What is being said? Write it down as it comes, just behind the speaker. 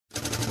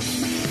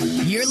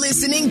You're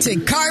listening to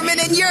Carmen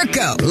and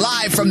Yurko,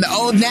 live from the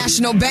Old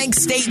National Bank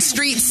State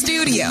Street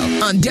studio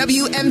on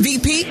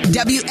WMVP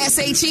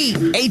WSHE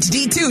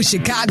HD2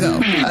 Chicago,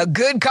 a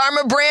good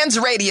Karma Brands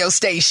radio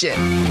station.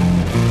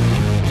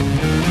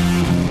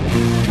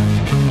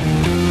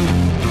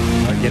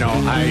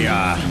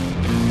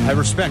 I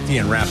respect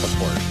Ian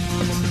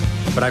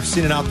Rappaport, but I've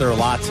seen it out there a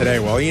lot today.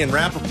 Well, Ian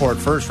Rappaport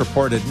first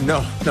reported,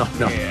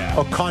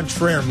 au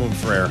contraire, mon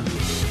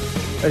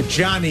frère.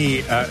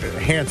 Johnny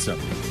Handsome.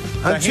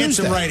 The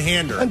handsome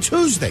right-hander. On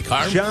Tuesday,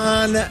 Carl.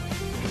 John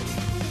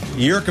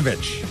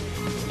Yurkovich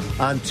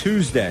on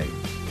Tuesday.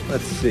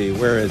 Let's see,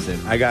 where is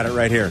it? I got it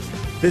right here.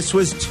 This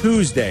was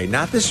Tuesday,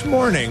 not this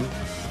morning.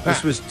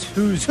 This was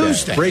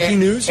Tuesday. Breaking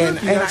news?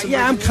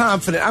 I'm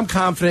confident.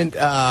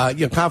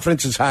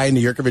 Confidence is high in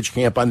the Yurkovich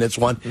camp on this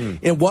one.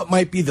 And what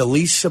might be the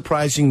least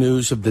surprising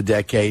news of the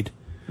decade,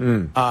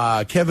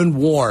 Kevin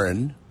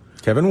Warren,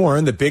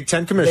 the Big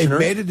Ten commissioner.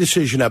 They've made a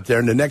decision up there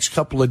in the next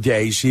couple of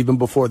days, even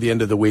before the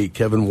end of the week,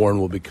 Kevin Warren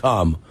will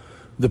become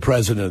the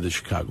president of the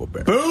Chicago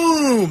Bears.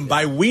 Boom!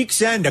 By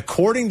week's end,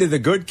 according to the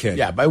good kid.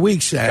 Yeah, by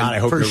week's end. God, I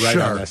hope for you're right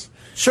sure. on this.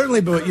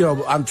 Certainly, but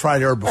on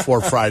Friday or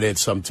before Friday at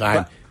some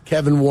time,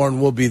 Kevin Warren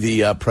will be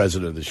the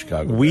president of the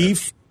Chicago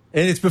Bears.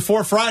 And it's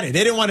before Friday.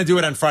 They didn't want to do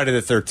it on Friday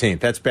the 13th.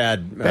 That's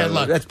bad. Bad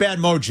luck. That's bad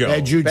mojo.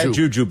 Bad juju. Bad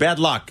juju. Bad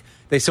luck.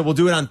 They said, we'll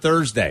do it on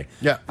Thursday.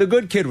 Yeah. The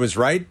good kid was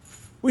right.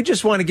 We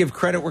just want to give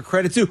credit where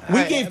credit's due.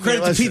 We gave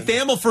credit to Pete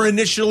Thamel for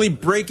initially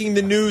breaking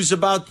the news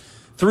about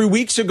 3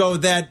 weeks ago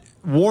that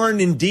Warren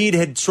indeed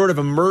had sort of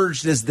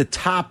emerged as the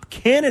top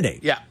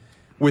candidate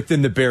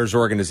within the Bears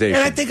organization.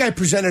 And I think I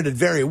presented it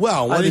very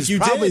well. What is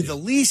probably the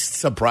least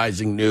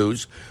surprising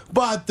news,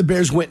 but the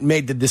Bears went and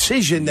made the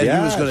decision that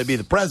he was going to be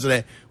the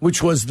president,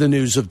 which was the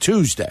news of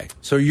Tuesday.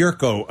 So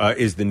Yurko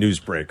is the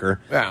newsbreaker.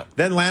 Yeah.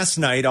 Then last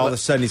night, all of a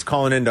sudden, he's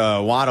calling into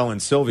Waddle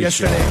and Sylvie's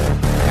show.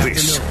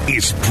 This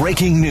is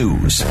breaking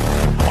news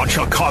on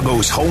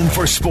Chicago's home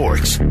for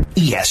sports,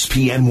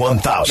 ESPN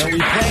 1000. Are we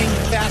playing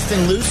fast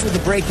and loose with the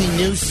breaking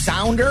news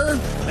sounder?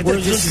 I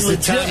think this is the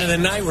time of the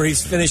night where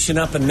he's finishing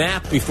up a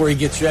nap before he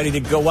gets ready to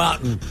go out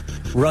and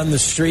run the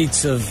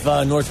streets of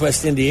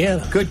Northwest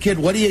Indiana. Good kid,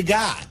 what do you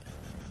got?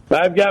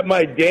 I've got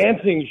my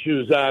dancing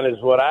shoes on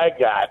is what I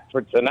got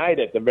for tonight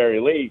at the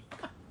very least.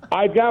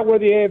 I've got where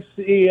the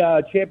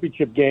AFC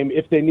championship game,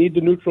 if they need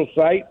the neutral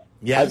site,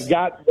 I've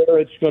got where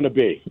it's going to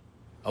be.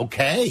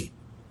 Okay.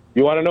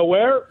 You want to know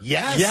where?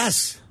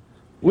 Yes.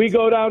 We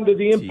go down to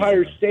the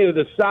Empire State of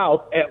the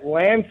South,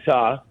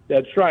 Atlanta.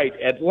 That's right,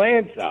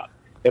 Atlanta.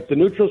 If the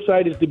neutral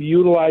site is to be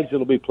utilized,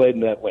 it'll be played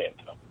in Atlanta.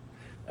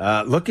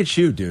 Look at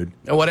you, dude.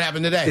 And what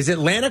happened today? Is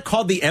Atlanta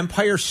called the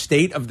Empire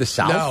State of the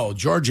South? No,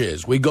 Georgia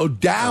is. We go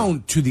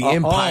down to the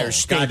Empire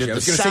State of the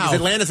South.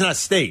 Atlanta's not a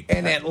state.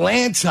 And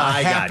Atlanta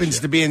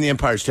happens to be in the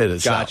Empire State of the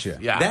South.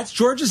 Yeah. That's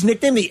Georgia's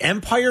nickname, the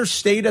Empire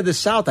State of the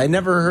South. I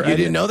never heard. You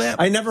didn't know that?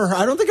 I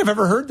don't think I've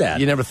ever heard that.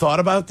 You never thought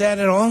about that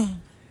at all?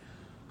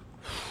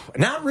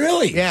 Not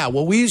really. Yeah,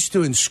 well, we used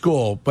to in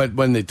school, but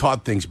when they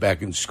taught things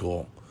back in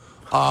school,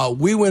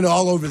 we went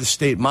all over the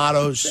state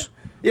mottos.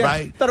 Yeah,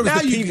 right. I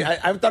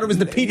thought it was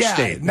the Peach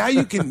State. Now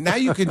you can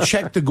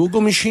check the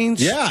Google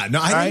machines. Yeah, no,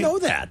 I didn't know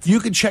that.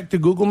 You can check the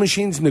Google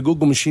machines, and the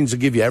Google machines will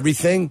give you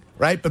everything,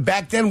 right? But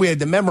back then we had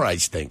to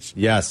memorize things.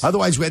 Yes.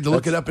 Otherwise, we had to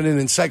look it up in an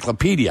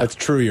encyclopedia. That's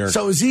true, Jurgen.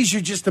 So it was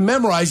easier just to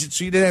memorize it,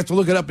 so you didn't have to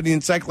look it up in the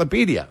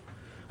encyclopedia.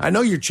 I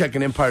know you're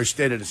checking Empire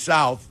State of the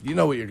South. You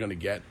know what you're going to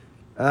get.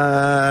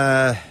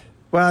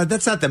 Well,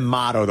 that's not the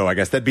motto, though, I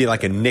guess. That'd be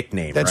like a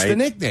nickname, That's right? the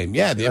nickname,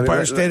 yeah, the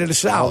Empire State of the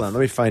South. Hold on, let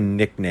me find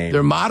nickname.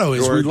 Their motto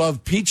is, we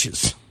love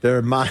peaches.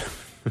 Their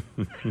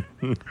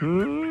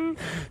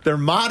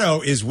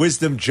motto is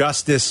wisdom,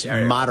 justice,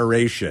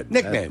 moderation.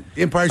 Nickname.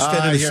 The Empire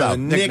State of the South.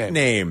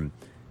 Nickname.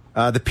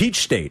 The Peach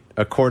State,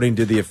 according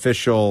to the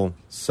official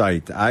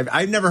site.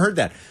 I've never heard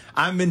that.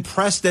 I'm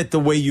impressed at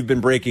the way you've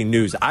been breaking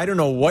news. I don't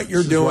know what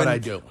you're doing what I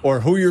do. or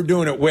who you're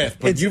doing it with,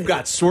 but you've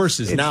got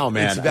sources now,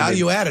 man. It's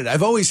value added.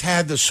 I've always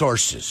had the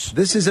sources.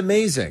 This is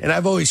amazing. And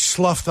I've always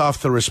sloughed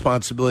off the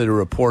responsibility of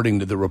reporting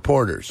to the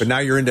reporters. But now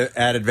you're into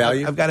added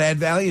value? I've got to add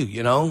value,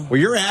 you know? Well,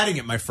 you're adding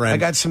it, my friend. I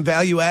got some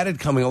value added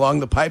coming along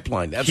the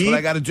pipeline. That's Keep what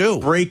I got to do.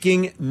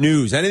 Breaking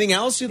news. Anything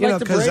else you'd like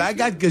to break? Because I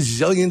got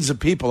gazillions of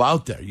people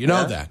out there. You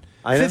know that.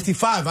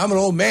 55. I'm an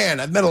old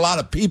man. I've met a lot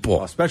of people.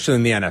 Well, especially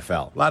in the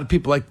NFL. A lot of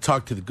people like to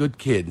talk to the good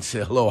kid and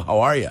say, hello, how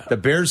are you? The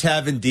Bears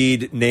have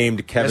indeed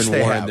named Kevin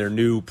Warren their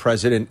new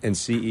president and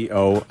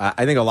CEO.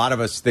 I think a lot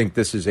of us think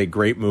this is a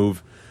great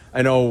move.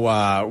 I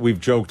know we've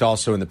joked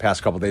also in the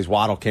past couple of days.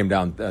 Waddle came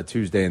down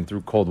Tuesday and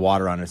threw cold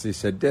water on us. He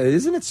said,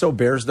 isn't it so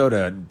Bears, though,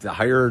 to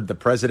hire the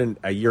president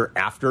a year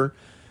after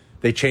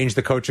they changed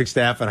the coaching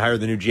staff and hired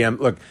the new GM?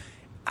 Look,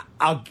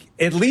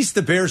 at least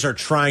the Bears are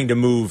trying to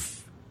move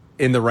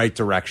in the right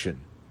direction.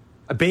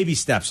 Baby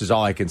steps is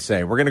all I can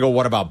say. We're going to go,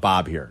 what about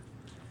Bob here?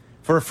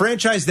 For a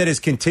franchise that has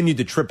continued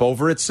to trip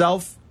over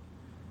itself,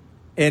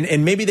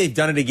 and maybe they've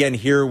done it again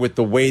here with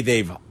the way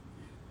the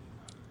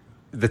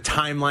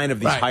timeline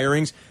of these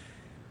hirings,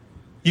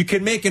 You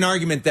can make an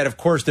argument that, of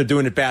course, they're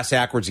doing it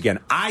backwards again.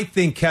 I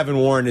think Kevin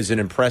Warren is an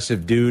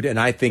impressive dude, and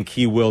I think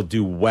he will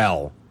do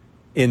well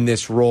in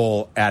this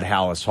role at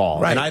Halas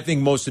Hall. Right. And I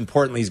think most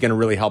importantly, he's going to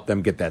really help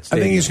them get that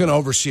stadium. I think he's going to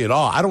oversee it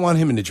all. I don't want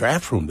him in the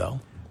draft room,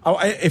 though. Oh,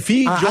 if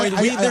he joins,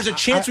 there's a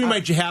chance we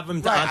might have him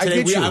on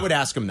today. I would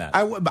ask him that.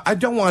 I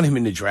don't want him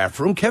in the draft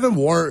room. Kevin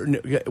Warren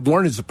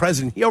is the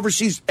president. He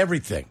oversees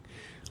everything.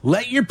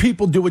 Let your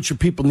people do what your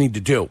people need to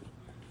do.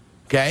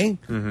 Okay?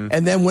 Mm-hmm.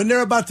 And then when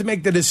they're about to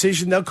make the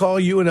decision, they'll call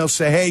you and they'll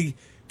say, hey,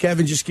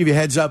 Kevin, just give you a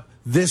heads up.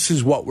 This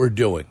is what we're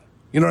doing.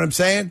 You know what I'm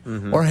saying?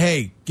 Mm-hmm. Or,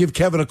 hey, give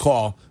Kevin a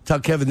call. Tell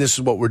Kevin this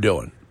is what we're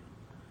doing.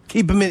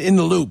 Keep him in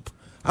the loop.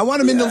 I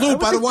want him in the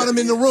loop. I don't want him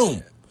in the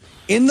room.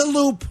 In the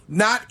loop,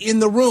 not in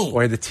the room.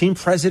 Or the team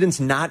president's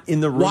not in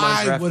the room.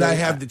 Why would I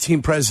have the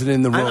team president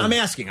in the room? I'm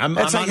asking.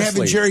 That's like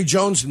having Jerry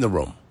Jones in the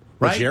room.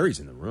 Right? Well, Jerry's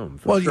in the room.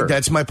 Sure.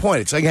 That's my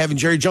point. It's like having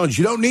Jerry Jones.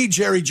 You don't need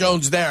Jerry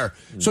Jones there,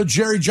 so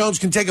Jerry Jones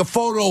can take a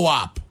photo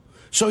op,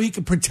 so he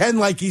can pretend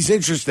like he's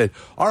interested.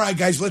 All right,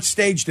 guys, let's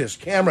stage this.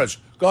 Cameras,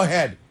 go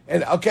ahead.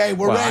 And okay,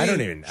 we're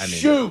ready.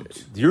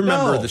 Shoot. Do you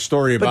remember the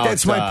story about? But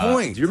that's my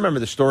point. Do you remember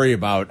the story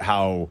about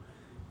how,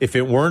 if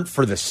it weren't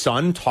for the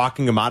Sun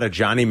talking him out of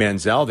Johnny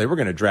Manziel, they were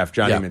going to draft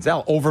Johnny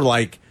Manziel over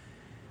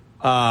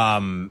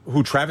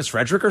Travis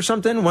Frederick or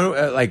something?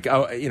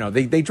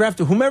 They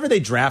drafted whomever they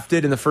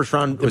drafted in the first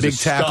round. The big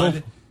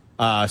tackle?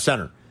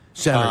 Center.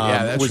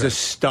 That's was right. A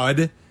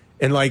stud.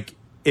 And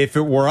if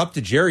it were up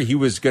to Jerry, he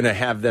was going to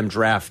have them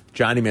draft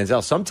Johnny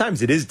Manziel.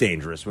 Sometimes it is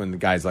dangerous when the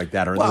guys like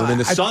that are in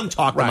the Sun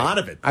talk them out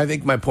of it. I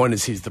think my point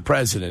is he's the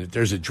president. If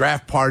there's a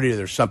draft party or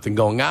there's something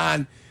going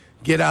on,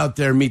 get out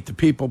there, meet the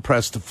people,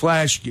 press the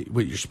flash, get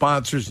with your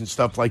sponsors and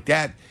stuff like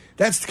that.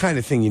 That's the kind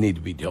of thing you need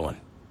to be doing.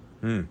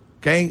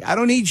 Okay? I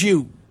don't need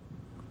you,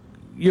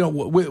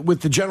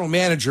 with the general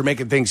manager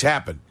making things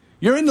happen.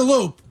 You're in the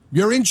loop.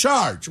 You're in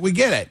charge. We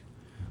get it.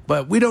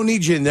 But we don't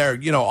need you in there,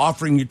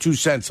 offering you 2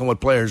 cents on what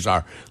players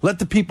are. Let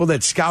the people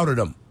that scouted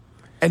them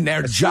and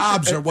their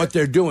jobs are what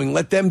they're doing.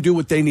 Let them do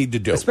what they need to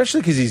do.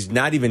 Especially because he's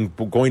not even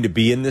going to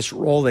be in this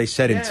role, they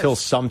said, until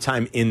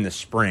sometime in the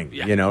spring.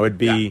 Yeah. It'd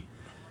be... Yeah.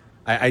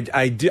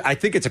 I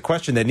think it's a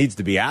question that needs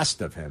to be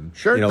asked of him.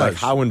 Sure,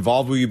 how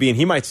involved will you be? And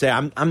he might say,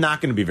 I'm not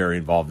going to be very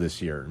involved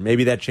this year.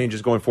 Maybe that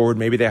changes going forward.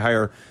 Maybe they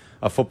hire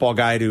a football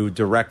guy to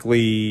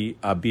directly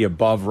be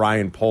above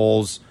Ryan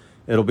Poles.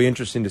 It'll be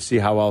interesting to see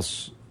how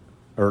else,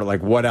 or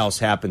what else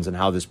happens and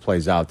how this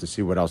plays out, to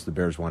see what else the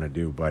Bears want to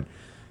do. But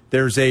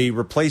there's a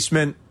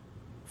replacement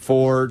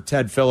for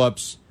Ted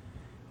Phillips.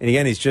 And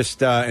again, he's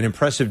just an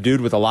impressive dude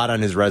with a lot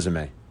on his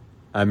resume.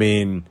 I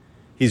mean,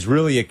 he's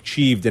really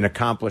achieved and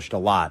accomplished a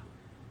lot.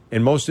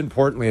 And most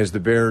importantly, as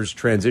the Bears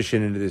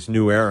transition into this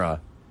new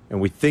era,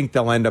 and we think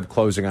they'll end up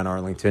closing on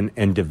Arlington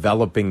and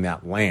developing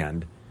that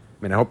land.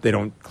 I mean, I hope they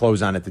don't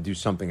close on it to do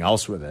something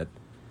else with it.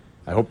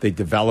 I hope they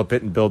develop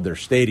it and build their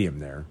stadium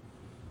there.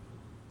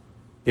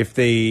 If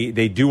they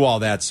do all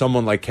that,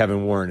 someone like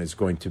Kevin Warren is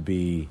going to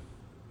be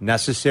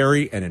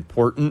necessary and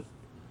important.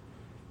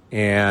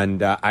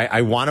 And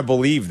I want to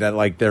believe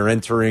that they're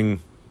entering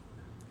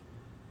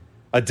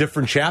a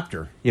different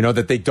chapter,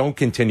 that they don't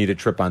continue to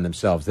trip on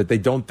themselves, that they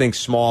don't think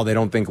small, they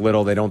don't think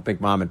little, they don't think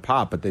mom and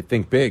pop, but they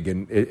think big.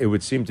 And it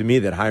would seem to me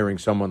that hiring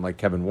someone like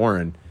Kevin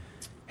Warren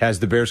has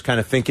the Bears kind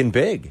of thinking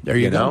big. There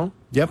you go.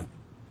 Yep.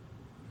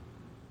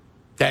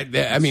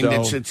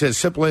 It's as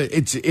simple.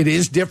 It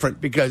is different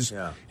because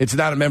it's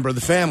not a member of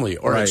the family,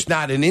 or it's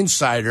not an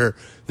insider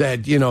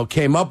that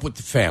came up with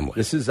the family.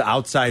 This is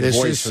outside voice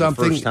is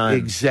something, for the first time.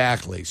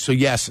 Exactly. So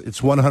yes,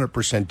 it's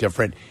 100%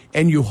 different,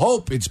 and you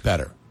hope it's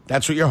better.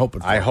 That's what you're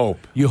hoping for. I hope.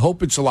 You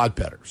hope it's a lot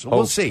better. So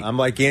we'll see. I'm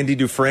like Andy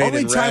Dufresne.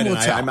 Only time will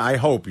tell. I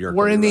hope you're.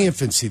 We're in the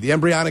infancy, the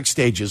embryonic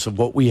stages of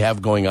what we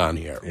have going on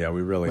here. Yeah,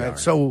 we really are.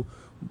 So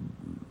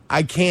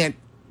I can't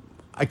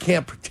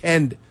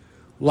pretend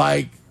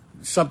like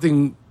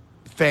something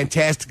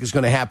fantastic is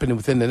going to happen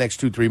within the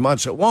next 2-3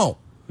 months. It won't.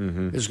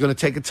 Mm-hmm. It's going to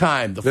take a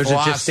time. There's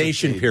a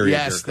gestation period.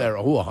 Yes, there.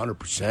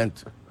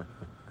 100%.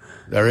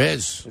 There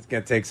is. It's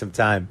going to take some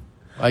time.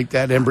 Like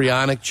that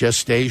embryonic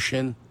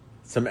gestation.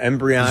 Some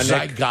embryonic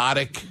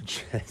zygotic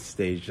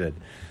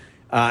gestation.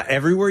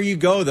 Everywhere you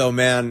go, though,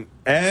 man,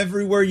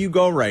 everywhere you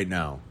go right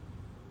now,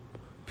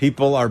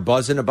 people are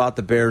buzzing about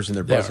the Bears, and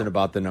they're buzzing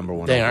about the number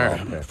one. They are.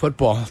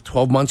 Football,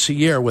 12 months a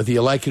year, whether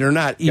you like it or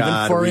not,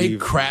 even for a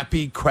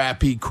crappy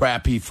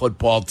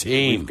football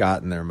team. We've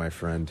gotten there, my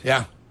friend.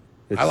 Yeah,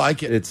 I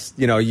like it. It's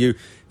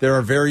there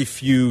are very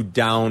few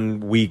down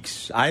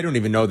weeks. I don't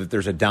even know that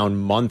there's a down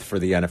month for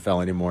the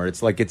NFL anymore.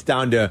 It's it's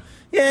down to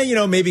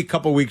maybe a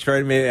couple weeks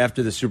maybe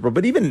after the Super Bowl.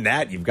 But even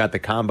that, you've got the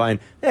combine.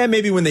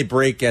 Maybe when they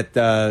break at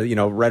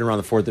right around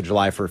the 4th of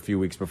July for a few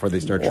weeks before they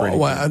start training.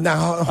 Well,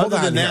 now hold Other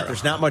on. than that,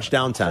 there's not much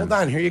downtime. Hold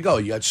on, here you go.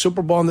 You got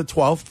Super Bowl on the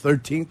 12th,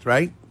 13th,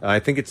 right? I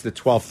think it's the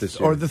 12th this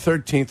year, or the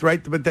 13th,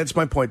 right? But that's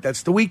my point.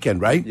 That's the weekend,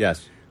 right?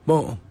 Yes.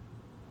 Well,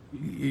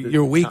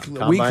 you're a week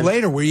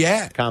later. Where you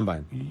at?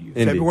 Combine.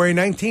 February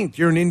 19th.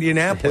 You're in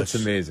Indianapolis.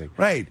 It's amazing.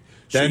 Right.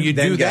 So you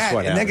do that,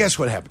 and then guess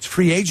what happens?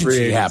 Free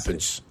agency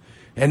happens.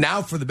 And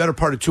now for the better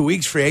part of 2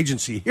 weeks, free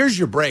agency. Here's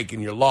your break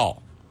and your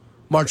lull.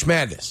 March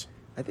Madness.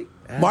 I think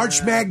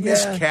March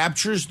Madness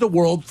captures the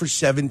world for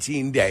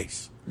 17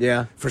 days.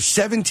 Yeah. For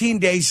 17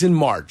 days in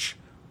March,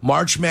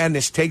 March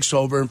Madness takes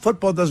over, and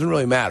football doesn't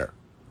really matter.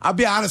 I'll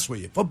be honest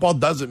with you. Football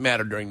doesn't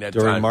matter during that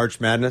time. During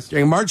March Madness?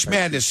 During March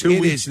Madness, 2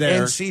 it weeks is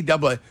there.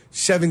 NCAA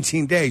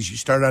 17 days. You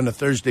start on a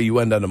Thursday, you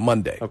end on a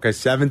Monday. Okay,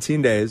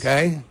 17 days.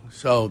 Okay?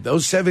 So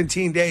those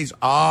 17 days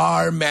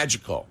are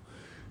magical.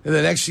 And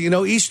the next thing you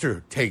know,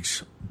 Easter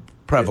takes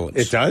prevalence.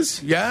 It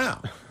does? Yeah.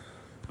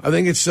 I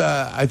think it's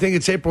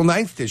April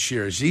 9th this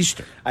year is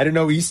Easter. I didn't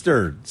know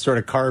Easter sort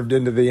of carved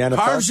into the NFL.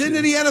 Carves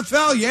into the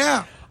NFL,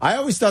 yeah. I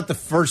always thought the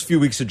first few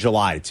weeks of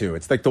July, too.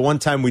 It's like the one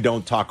time we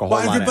don't talk a whole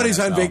lot. Well, everybody's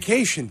on on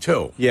vacation,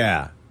 too.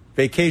 Yeah.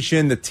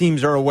 Vacation, the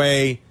teams are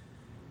away.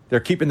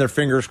 They're keeping their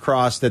fingers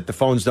crossed that the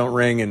phones don't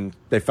ring and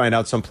they find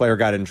out some player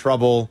got in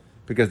trouble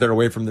because they're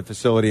away from the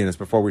facility and it's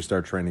before we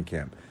start training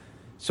camp.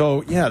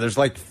 So, yeah, there's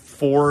like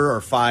 4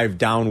 or 5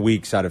 down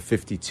weeks out of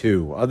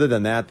 52. Other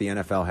than that, the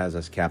NFL has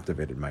us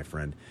captivated, my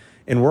friend.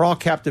 And we're all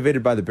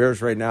captivated by the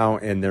Bears right now,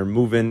 and they're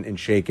moving and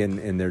shaking,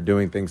 and they're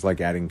doing things like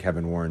adding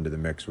Kevin Warren to the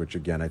mix, which,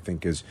 again, I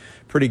think is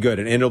pretty good.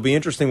 And it'll be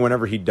interesting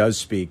whenever he does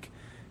speak,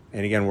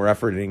 and, again, we're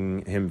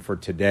efforting him for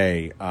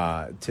today,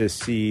 to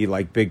see,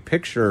 like, big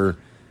picture,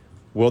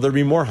 will there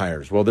be more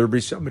hires? Will there be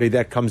somebody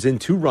that comes in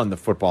to run the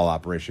football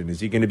operation?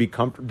 Is he going to be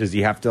comfortable? Does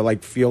he have to,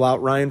 like, feel out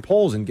Ryan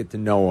Poles and get to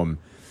know him?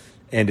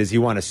 And does he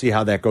want to see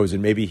how that goes?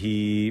 And maybe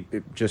he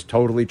just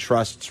totally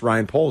trusts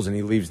Ryan Poles and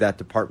he leaves that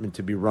department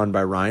to be run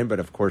by Ryan. But,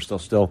 of course, they'll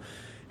still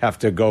have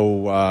to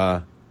go,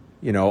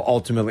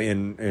 ultimately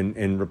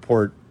and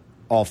report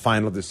all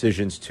final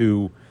decisions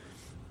to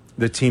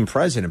the team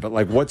president. But,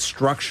 like, what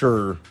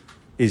structure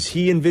is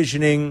he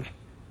envisioning?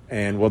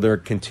 And will there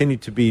continue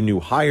to be new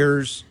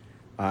hires?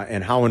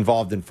 And how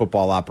involved in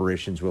football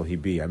operations will he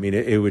be? I mean,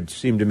 it would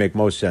seem to make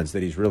most sense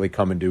that he's really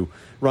coming to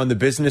run the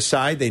business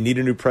side. They need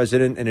a new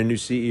president and a new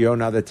CEO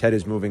now that Ted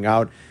is moving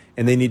out,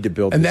 and they need to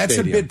build. And that's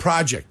stadium. A big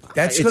project.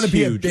 That's going to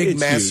be a big,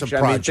 massive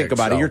project. I mean, think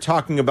about it. You're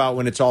talking about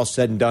when it's all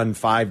said and done,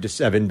 $5 to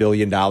 $7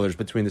 billion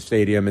between the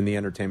stadium and the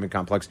entertainment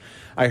complex.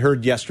 I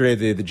heard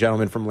yesterday the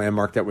gentleman from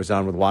Landmark that was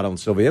on with Waddle and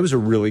Sylvia. It was a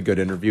really good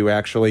interview,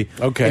 actually.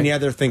 Okay. And yeah,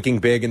 they're thinking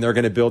big, and they're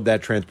going to build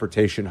that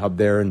transportation hub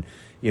there. And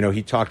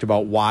he talked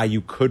about why you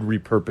could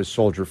repurpose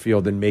Soldier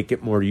Field and make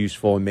it more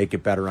useful and make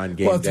it better on game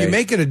day. Well, if you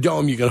make it a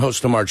dome, you can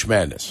host a March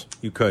Madness.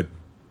 You could.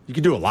 You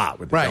could do a lot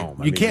with the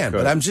dome. You can,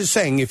 but I'm just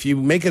saying, if you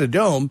make it a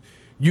dome,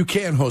 you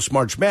can host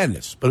March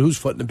Madness. But who's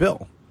footing the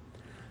bill?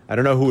 I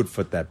don't know who would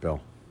foot that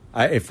bill.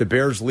 If the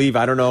Bears leave,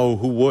 I don't know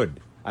who would.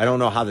 I don't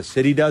know how the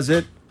city does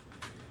it.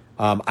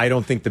 I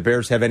don't think the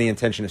Bears have any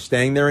intention of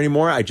staying there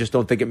anymore. I just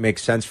don't think it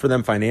makes sense for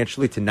them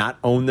financially to not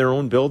own their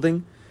own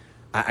building.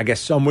 I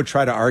guess some would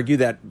try to argue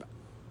that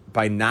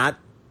by not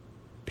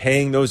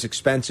paying those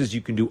expenses,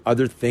 you can do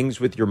other things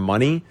with your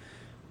money.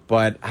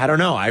 But I don't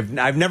know. I've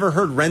never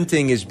heard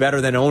renting is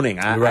better than owning.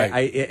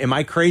 Am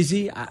I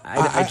crazy?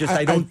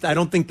 I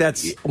don't think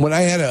that's. When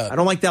I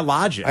don't like that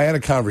logic. I had a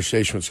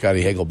conversation with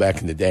Scotty Hagel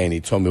back in the day, and he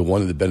told me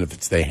one of the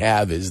benefits they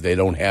have is they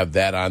don't have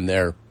that on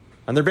their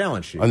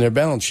balance sheet. On their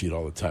balance sheet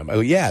all the time. I go,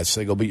 yes.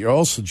 I go, but you're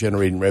also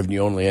generating revenue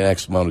only in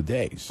X amount of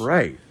days.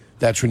 Right.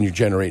 That's when you're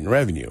generating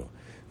revenue.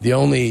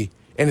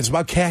 And it's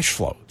about cash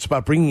flow. It's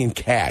about bringing in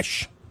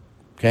cash,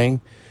 okay?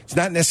 It's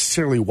not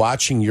necessarily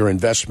watching your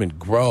investment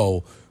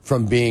grow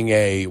from being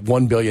a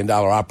 $1 billion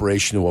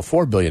operation to a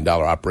 $4 billion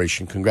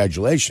operation.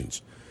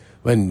 Congratulations.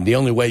 When the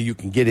only way you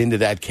can get into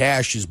that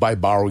cash is by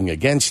borrowing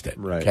against it,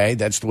 right. Okay?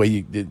 That's the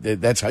way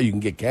that's how you can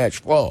get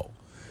cash flow.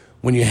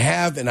 When you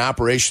have an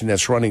operation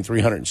that's running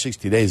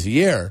 360 days a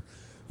year,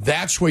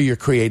 that's where you're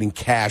creating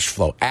cash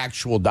flow,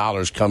 actual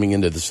dollars coming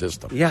into the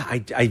system. Yeah,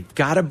 I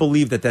got to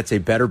believe that that's a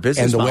better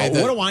business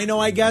model. What do I know,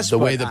 I guess? The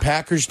way the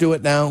Packers do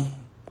it now,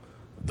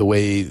 the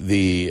way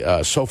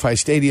the SoFi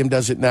Stadium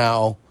does it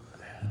now,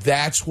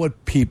 that's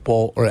what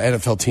people or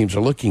NFL teams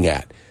are looking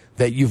at,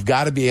 that you've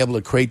got to be able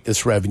to create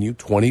this revenue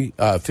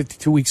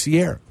 52 weeks a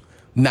year.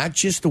 Not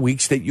just the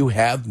weeks that you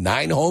have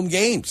 9 home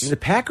games. The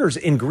Packers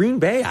in Green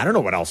Bay, I don't know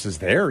what else is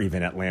there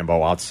even at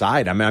Lambeau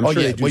outside. I mean, I'm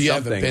sure they do you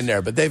haven't been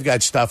there, but they've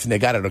got stuff, and they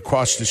got it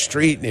across the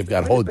street, and they've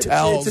got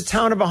hotels. It's a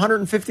town of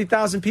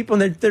 150,000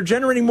 people, and they're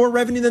generating more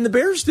revenue than the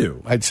Bears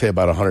do. I'd say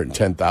about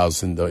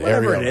 110,000.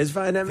 Whatever it is.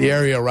 The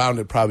area around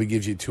it probably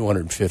gives you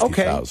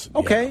 250,000.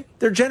 Okay. Yeah.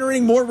 They're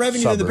generating more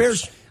revenue Suburbs. than the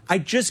Bears. I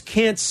just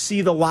can't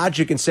see the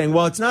logic in saying,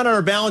 well, it's not on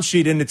our balance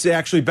sheet, and it's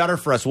actually better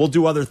for us. We'll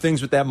do other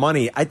things with that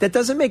money. That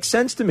doesn't make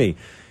sense to me.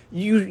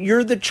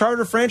 You're the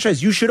charter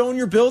franchise. You should own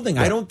your building.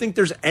 Yeah. I don't think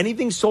there's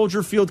anything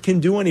Soldier Field can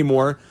do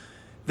anymore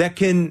that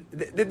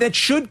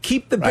should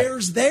keep the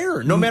Bears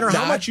there, no matter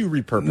how much you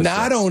repurpose.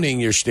 Not owning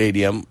your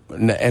stadium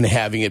and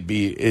having it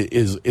be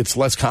it's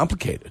less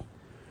complicated.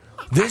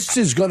 This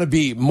is going to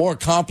be more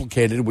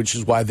complicated, which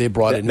is why they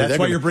brought in. That's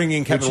why you're bringing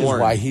in Kevin Warren. Which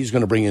is why he's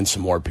going to bring in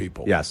some more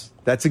people. Yes,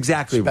 that's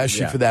exactly.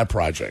 Especially for that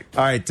project.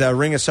 All right,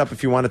 ring us up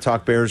if you want to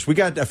talk Bears. We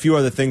got a few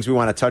other things we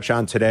want to touch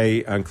on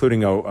today,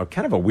 including a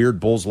kind of a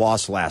weird Bulls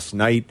loss last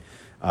night.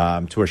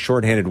 to a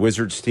shorthanded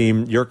Wizards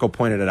team. Yurko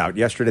pointed it out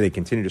yesterday. They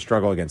continue to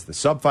struggle against the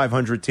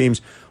sub-500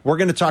 teams. We're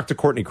going to talk to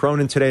Courtney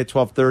Cronin today at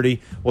 12:30.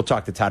 We'll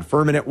talk to Todd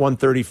Furman at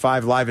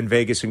 1:35 live in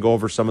Vegas and go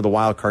over some of the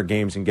wild card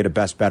games and get a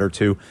best better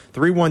too.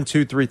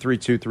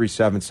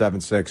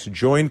 312-332-3776.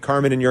 Join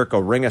Carmen and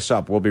Yurko. Ring us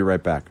up. We'll be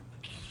right back.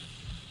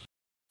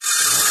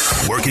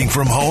 Working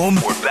from home?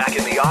 We're back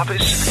in the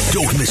office?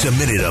 Don't miss a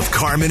minute of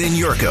Carmen and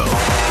Yurko.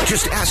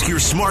 Just ask your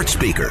smart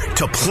speaker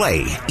to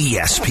play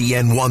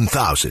ESPN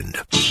 1000.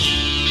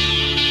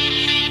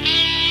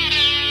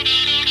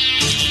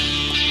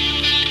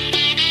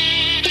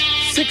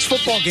 6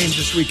 football games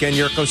this weekend,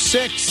 Yurko.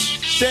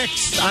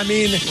 Six. I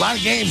mean, a lot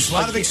of games, a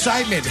lot of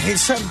excitement. Hey,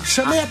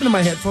 something happened to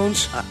my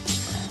headphones.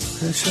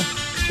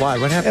 Why?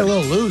 What happened? A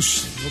little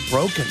loose, a little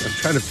broken. I'm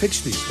trying to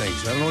fix these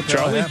things. I don't know what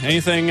Charlie,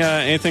 anything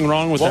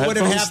wrong with the headphones? What would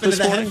have happened to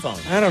the morning?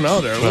 headphones? I don't know.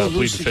 They're a little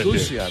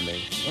loosey-goosey on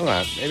me. All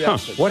right. Maybe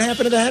What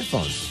happened to the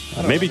headphones?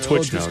 Maybe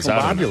Twitch knows.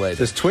 I don't know.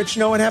 Does Twitch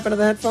know what happened to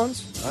the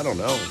headphones? I don't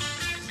know.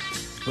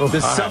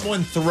 Does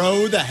someone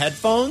throw the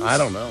headphones? I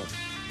don't know.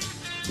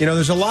 You know,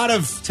 there's a lot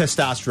of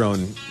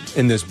testosterone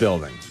in this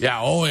building.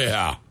 Yeah, oh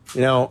yeah.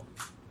 You know,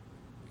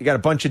 you got a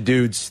bunch of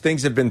dudes.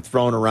 Things have been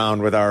thrown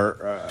around with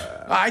our...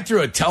 I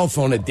threw a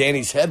telephone at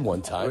Danny's head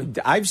one time.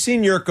 I've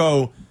seen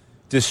Yurko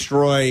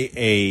destroy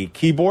a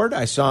keyboard.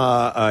 I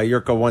saw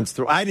Yurko once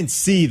throw... I didn't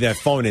see the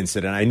phone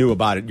incident. I knew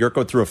about it.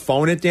 Yurko threw a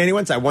phone at Danny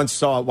once. I once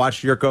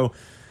watched Yurko...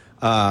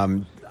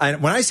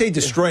 when I say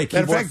destroy a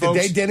keyboard, matter of fact,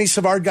 folks, the day Denny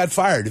Savard got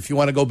fired, if you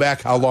want to go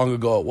back how long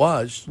ago it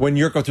was. When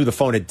Yurko threw the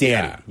phone at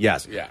Danny. Yeah.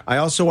 Yes. Yeah. I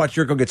also watched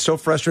Yurko get so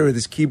frustrated with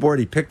his keyboard,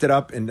 he picked it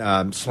up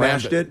and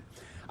smashed it.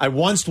 I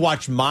once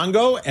watched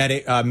Mongo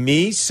at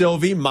me,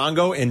 Sylvie,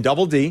 Mongo, and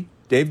Double D,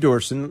 Dave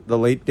Dorson, the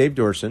late Dave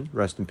Dorson,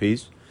 rest in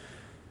peace.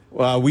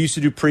 We used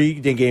to do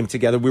pre-game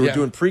together. We were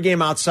doing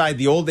pre-game outside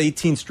the old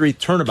 18th Street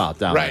turnabout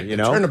down there, you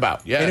know?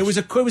 Turnabout, yes. And it was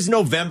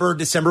November,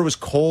 December, it was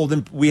cold,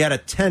 and we had a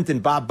tent,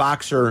 and Bob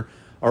Boxer,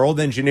 our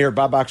old engineer,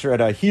 Bob Boxer, had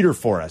a heater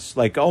for us,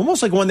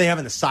 almost like one they have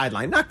on the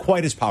sideline. Not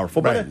quite as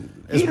powerful, but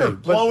a heater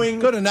blowing.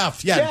 Good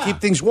enough, to keep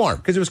things warm.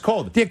 Because it was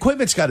cold. The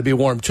equipment's got to be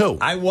warm, too.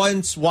 I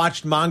once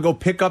watched Mongo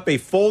pick up a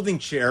folding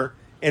chair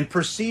and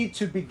proceed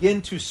to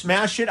begin to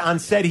smash it on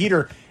said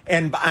heater.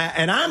 And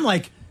I'm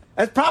like,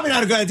 that's probably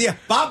not a good idea.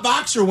 Bob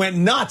Boxer went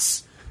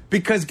nuts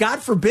because, God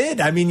forbid,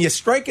 I mean, you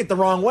strike it the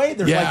wrong way.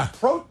 There's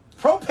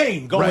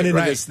propane going into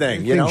this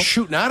thing, you know?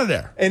 Shooting out of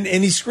there. And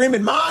he's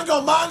screaming,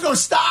 Mongo,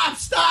 stop.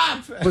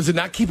 Was it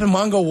not keeping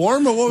Mongo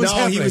warm, or what was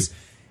happening?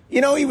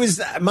 He was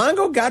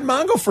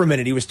Mongo for a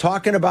minute. He was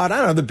talking about, I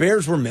don't know, the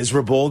Bears were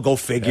miserable, go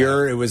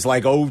figure. Yeah. It was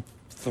like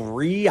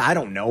 03, I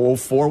don't know,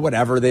 04,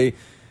 whatever.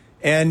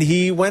 And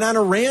he went on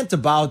a rant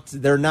about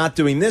they're not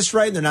doing this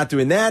right, and they're not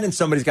doing that, and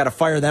somebody's got to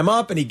fire them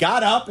up. And he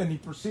got up and he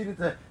proceeded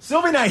to...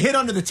 Sylvie and I hid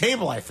under the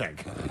table, I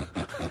think.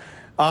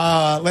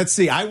 Let's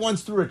see. I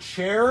once threw a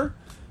chair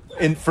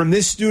from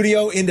this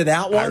studio into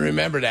that one. I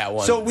remember that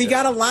one. So we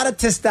got a lot of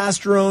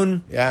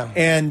testosterone. Yeah.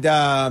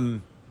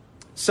 And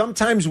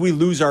sometimes we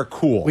lose our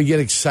cool. We get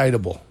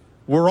excitable.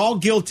 We're all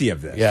guilty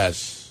of this.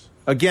 Yes.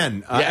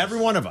 Again, every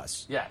one of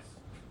us. Yes.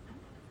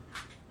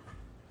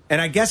 And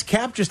I guess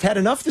Cap just had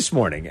enough this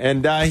morning.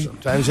 And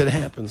sometimes it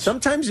happens.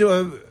 Sometimes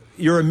your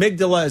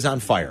amygdala is on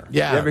fire.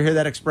 Yeah. You ever hear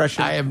that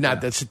expression? I have not. Yeah.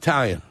 That's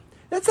Italian.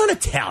 That's not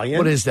Italian.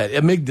 What is that?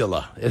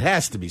 Amygdala. It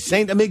has to be.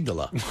 Saint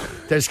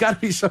Amygdala. There's got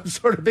to be some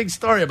sort of big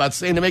story about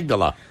Saint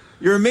Amygdala.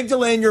 Your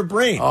amygdala in your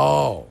brain.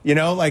 Oh. You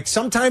know,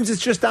 sometimes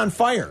it's just on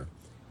fire.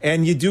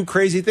 And you do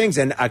crazy things.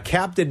 And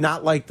Cap did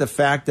not like the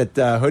fact that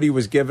Hoodie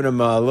was giving him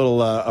a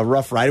little a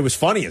rough ride. It was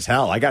funny as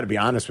hell. I got to be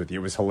honest with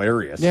you. It was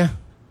hilarious. Yeah.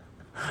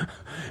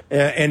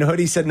 And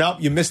Hoodie said, nope,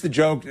 you missed the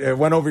joke. It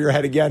went over your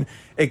head again.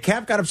 And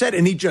Cap got upset,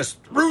 and he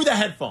just threw the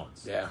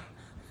headphones. Yeah.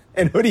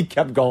 And Hoodie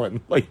kept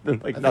going. I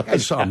think I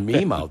saw a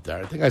meme out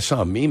there. I think I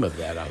saw a meme of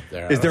that out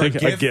there. Is there a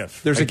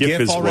GIF? There's a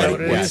GIF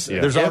already? Yes.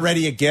 There's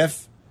already a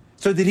GIF?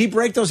 So did he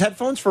break those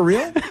headphones for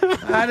real?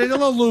 I did a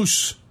little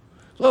loose.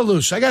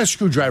 I got a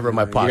screwdriver in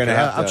my pocket.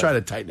 I'll try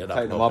to tighten it up.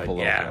 Tighten them up a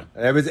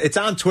little bit. It's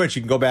on Twitch.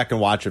 You can go back and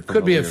watch it.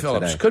 Could be a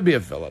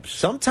Phillips.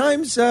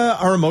 Sometimes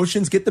our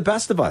emotions get the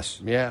best of us.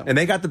 Yeah. And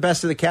they got the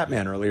best of the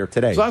Catman earlier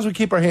today. As long as we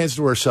keep our hands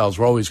to ourselves,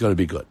 we're always going to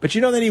be good. But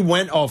then he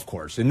went, of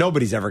course, and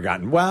nobody's ever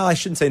gotten, well, I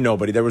shouldn't say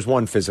nobody. There was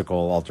one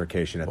physical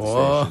altercation at the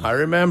station. I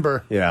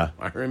remember. Yeah.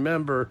 I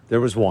remember. There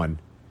was one.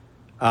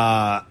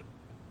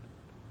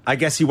 I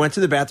guess he went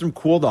to the bathroom,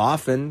 cooled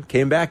off, and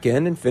came back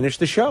in and finished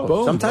the show.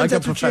 Boom. Sometimes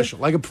like a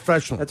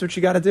professional. That's what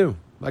you got to do.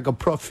 Like a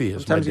profi,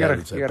 as sometimes my dad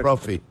would say.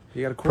 Profi.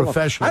 You got to cool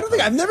professional. off.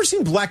 I've never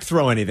seen Bleck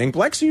throw anything.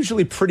 Bleck's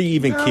usually pretty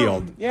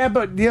even-keeled. Yeah,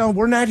 but,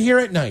 we're not here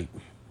at night.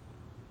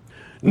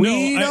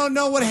 We don't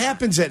know what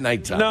happens at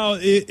nighttime. No,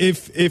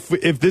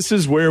 if this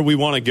is where we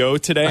want to go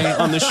today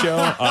on the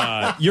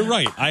show, you're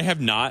right. I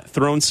have not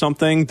thrown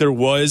something. There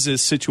was a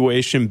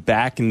situation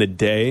back in the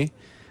day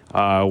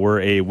where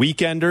a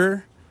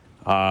weekender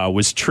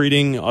was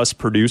treating us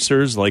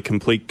producers like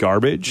complete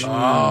garbage.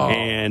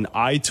 And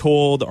I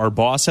told our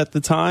boss at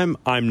the time,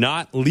 I'm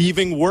not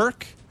leaving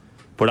work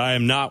but I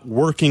am not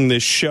working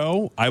this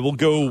show. I will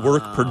go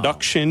work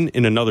production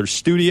in another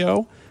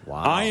studio.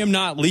 Wow. I am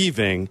not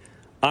leaving.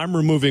 I'm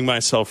removing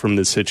myself from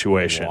this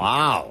situation.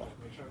 Wow.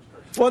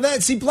 Well,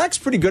 Bleck's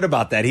pretty good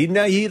about that.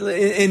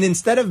 And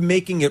instead of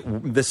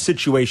making the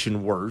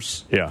situation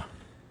worse, yeah.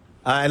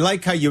 I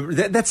like how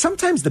that's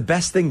sometimes the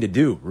best thing to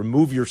do.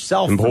 Remove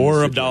yourself. And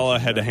poor Abdallah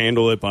had to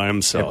handle it by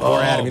himself. Yeah,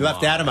 poor Adam. He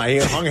left Adam out. He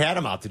hung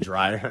Adam out to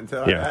dry.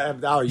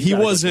 Yeah. He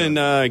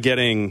wasn't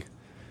getting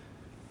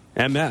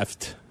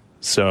MF'd.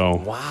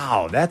 So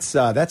wow, that's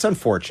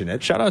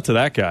unfortunate. Shout out to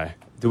that guy.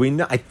 Do we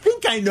know? I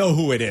think I know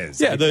who it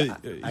is. Yeah, I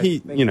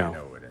know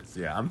who it is.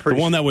 Yeah, I'm pretty.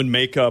 The one that would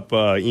make up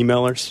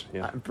emailers.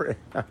 Yeah, I'm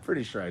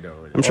pretty sure I know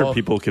who it is. I'm sure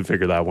people can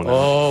figure that one out.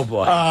 Oh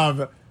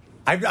boy.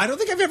 I don't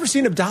think I've ever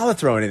seen Abdallah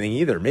throw anything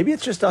either. Maybe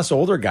it's just us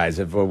older guys.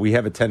 We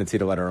have a tendency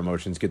to let our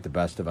emotions get the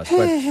best of us.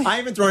 But I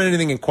haven't thrown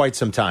anything in quite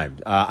some time.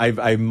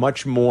 I'm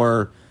much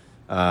more.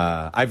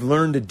 I've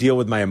learned to deal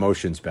with my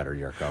emotions better,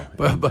 Yurko.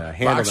 But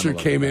Boxer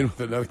came in with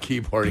another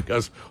keyboard. He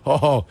goes,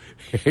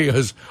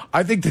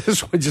 I think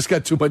this one just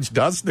got too much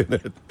dust in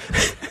it.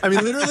 I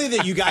mean, literally,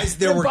 that you guys,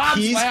 there were Bob's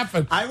keys.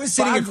 Laughing. I was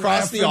sitting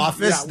across the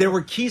office. Yeah. There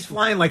were keys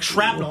flying like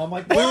shrapnel. I'm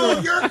like,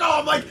 whoa, Yurko.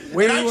 I'm like,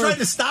 and I tried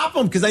to stop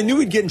him because I knew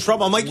he'd get in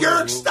trouble. I'm like,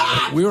 Yurko,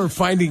 stop. We were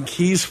finding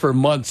keys for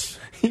months.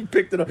 He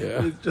picked it up.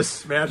 Yeah. He just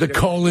smashed the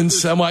colon,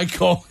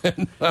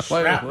 semicolon.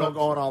 Shrapnel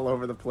going all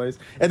over the place.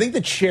 I think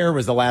the chair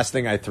was the last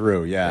thing I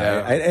threw.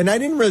 Yeah. And I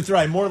didn't really throw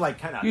it. I more like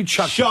kind of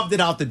shoved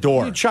it out the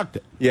door. You chucked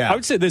it. Yeah. I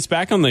would say this,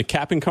 back on the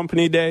Cap and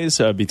Company days,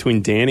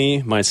 between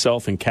Danny,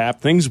 myself, and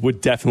Cap, things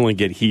would definitely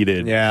get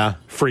heated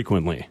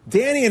frequently.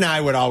 Danny and I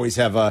would always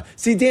have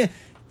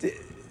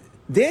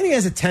Danny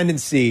has a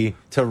tendency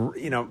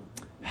to,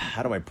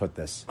 how do I put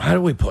this? How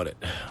do we put it?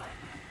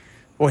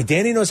 Boy,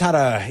 Danny knows how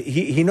to.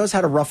 He knows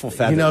how to ruffle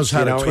feathers. He knows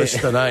how to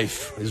twist the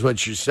knife, is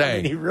what you're saying.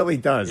 I mean, he really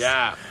does.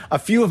 Yeah. A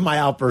few of my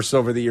outbursts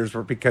over the years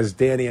were because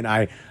Danny and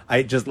I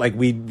just like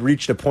we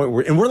reached a point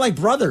where, and we're like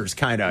brothers,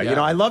 kind of.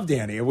 Yeah. I love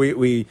Danny.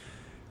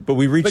 But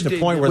we reached a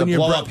point where the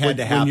blow up had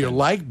to happen. When you're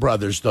like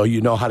brothers, though, you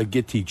know how to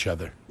get to each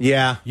other.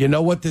 Yeah. You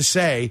know what to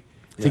say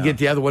to get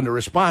the other one to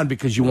respond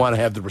because you want to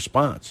have the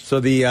response. So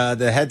the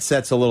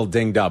headset's a little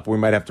dinged up. We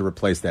might have to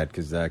replace that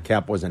because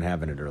Cap wasn't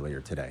having it earlier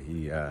today.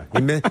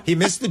 He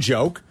missed the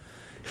joke,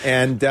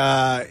 and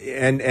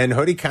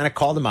Hoodie kind of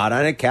called him out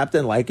on it. Cap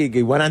didn't like it.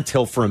 He went on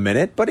tilt for a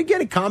minute, but again,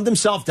 he calmed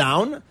himself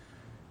down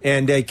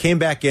and came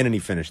back in and he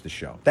finished the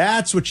show.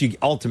 That's what you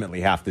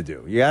ultimately have to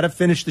do. You got to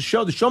finish the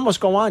show. The show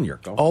must go on,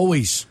 Yurko.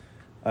 Always.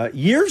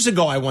 Years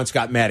ago, I once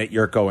got mad at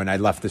Yurko and I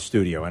left the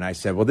studio and I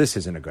said, well, this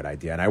isn't a good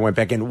idea. And I went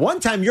back in. One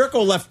time,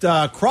 Yurko left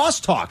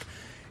Crosstalk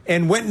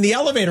and went in the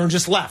elevator and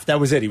just left. That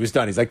was it. He was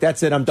done. He's like,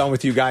 that's it. I'm done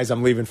with you guys.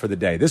 I'm leaving for the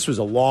day. This was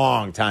a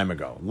long time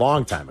ago.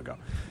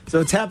 So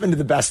it's happened to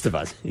the best of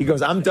us. He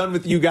goes, I'm done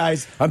with you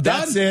guys.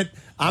 That's it.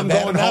 I'm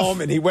going home.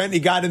 And he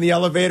got in the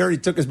elevator. He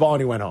took his ball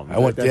and he went home. I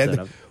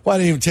didn't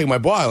even take my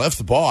ball. I left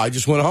the ball. I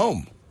just went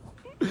home.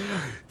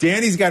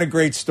 Danny's got a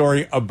great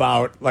story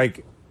about,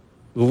 like,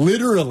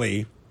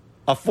 literally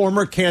a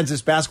former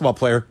Kansas basketball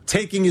player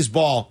taking his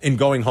ball and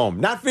going home.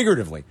 Not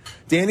figuratively.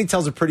 Danny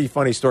tells a pretty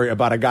funny story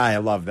about a guy I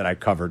love that I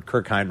covered,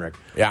 Kirk Heinrich.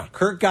 Yeah.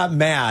 Kirk got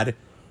mad,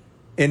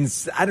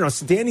 and I don't know,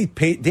 so Danny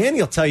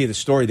will tell you the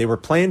story. They were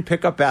playing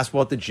pickup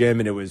basketball at the gym,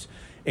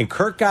 and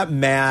Kirk got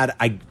mad,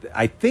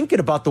 I think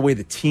about the way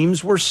the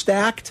teams were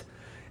stacked,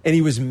 and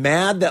he was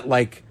mad that,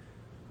 like,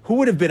 who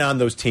would have been on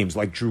those teams?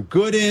 Like Drew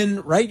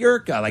Gooden, right,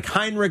 Yerk? Like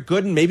Heinrich,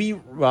 Gooden, maybe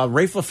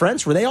Rafe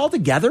LaFrance. Were they all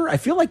together? I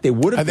feel like they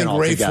would have been all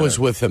together. I think Rafe was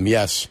with him,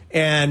 yes.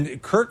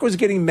 And Kirk was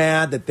getting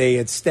mad that they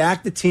had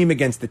stacked the team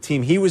against the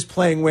team he was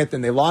playing with,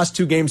 and they lost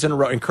 2 games in a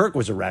row. And Kirk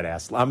was a red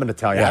ass. I'm going to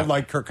tell you. I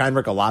like Kirk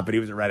Heinrich a lot, but he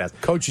was a red ass.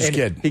 Coach's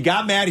kid. He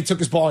got mad. He took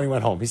his ball and he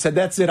went home. He said,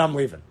 that's it. I'm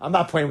leaving. I'm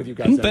not playing with you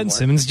guys anymore. Didn't Ben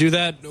Simmons do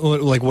that?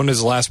 Like one of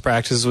his last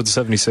practices with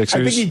the 76ers?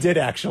 I think he did,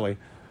 actually.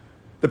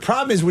 The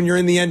problem is when you're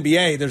in the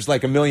NBA, there's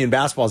like a million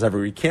basketballs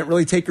everywhere. You can't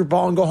really take your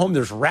ball and go home.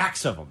 There's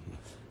racks of them.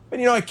 And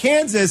at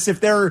Kansas,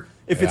 if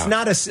it's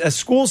not a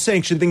school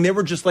sanctioned thing, they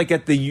were just like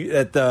at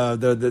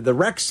the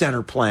rec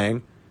center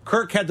playing.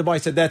 Kirk had the ball. He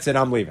said, "That's it.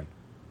 I'm leaving.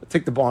 I'll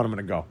take the ball and I'm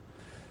going to go."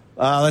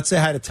 Let's say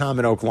hi to Tom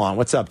in Oak Lawn.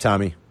 What's up,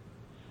 Tommy?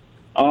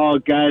 Oh,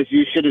 guys,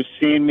 you should have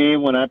seen me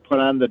when I put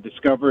on the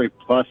Discovery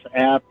Plus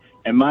app.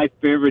 And my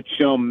favorite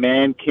show,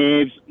 Man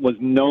Caves, was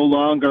no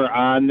longer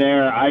on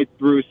there. I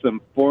threw some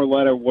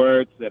 4-letter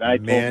words that I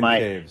told my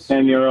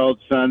 10-year-old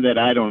son that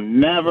I don't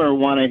never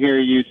want to hear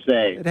you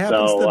say. It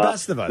happens to the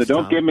best of us. So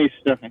don't give me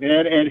stuff.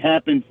 It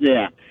happens,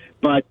 yeah.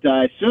 But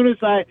as soon as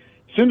I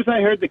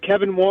heard the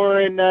Kevin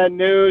Warren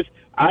news,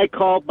 I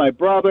called my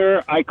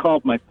brother, I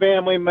called my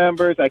family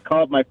members, I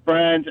called my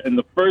friends, and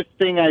the first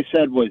thing I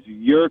said was,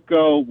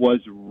 Yurko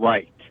was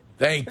right.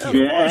 Thank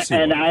you.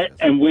 Yeah,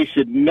 and we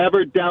should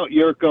never doubt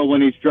Yurko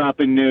when he's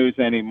dropping news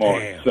anymore.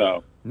 Damn.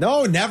 So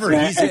no, never.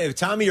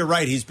 Tommy, you're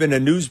right. He's been a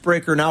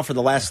newsbreaker now for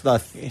the last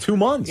 2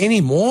 months.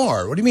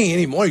 Anymore? What do you mean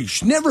anymore? You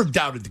should never have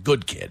doubted the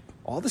good kid.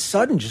 All of a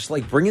sudden, just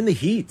like bringing the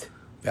heat.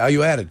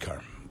 Value added,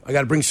 Carm. I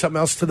got to bring something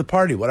else to the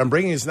party. What I'm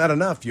bringing is not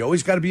enough. You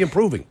always got to be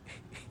improving.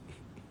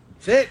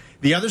 That's it.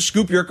 The other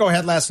scoop Yurko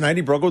had last night,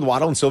 he broke with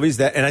Waddle and Sylvie's,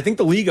 and I think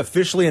the league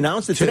officially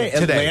announced it today.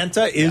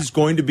 Atlanta is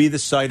going to be the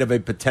site of a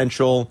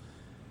potential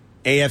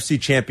AFC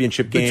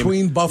Championship game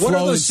between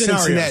Buffalo and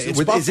Cincinnati.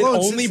 Is it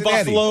only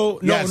Buffalo?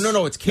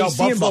 No. It's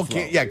KC and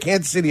Buffalo.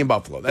 Kansas City and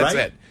Buffalo. That's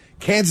it.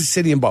 Kansas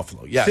City and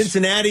Buffalo. Yes.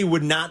 Cincinnati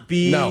would not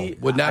be. No,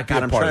 would not be.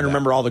 I'm trying to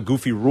remember all the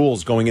goofy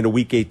rules going into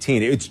Week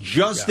 18. It's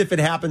just if it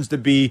happens to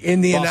be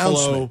in the Buffalo,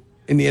 announcement.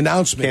 In the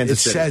announcement,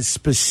 Kansas City. Says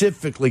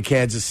specifically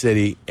Kansas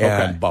City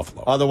and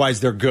Buffalo.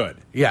 Otherwise, they're good.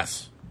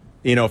 Yes.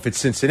 If it's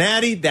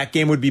Cincinnati, that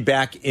game would be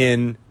back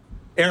in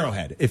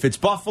Arrowhead. If it's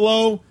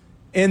Buffalo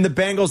and the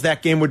Bengals,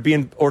 that game would be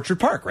in Orchard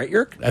Park, right,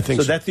 Yerk? I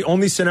think so. So that's the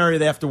only scenario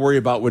they have to worry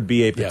about would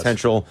be a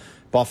potential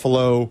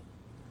Buffalo,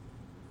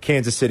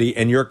 Kansas City,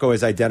 and Yurko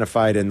has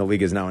identified, and the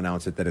league has now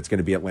announced it, that it's going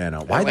to be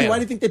Atlanta. Why do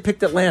you think they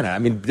picked Atlanta? I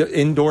mean, the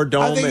indoor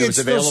dome, I think it it's was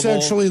available.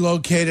 still centrally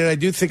located. I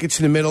do think it's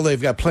in the middle.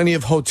 They've got plenty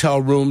of hotel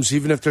rooms.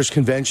 Even if there's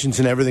conventions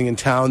and everything in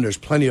town, there's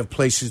plenty of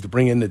places to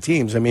bring in the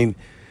teams. I mean,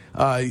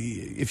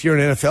 if you're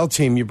an NFL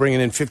team, you're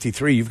bringing in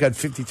 53. You've got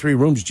 53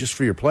 rooms just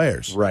for your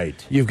players. Right.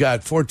 You've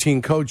got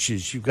 14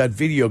 coaches. You've got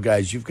video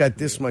guys. You've got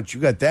this much.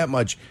 You've got that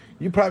much.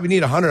 You probably need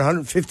 100,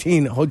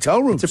 115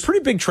 hotel rooms. It's a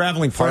pretty big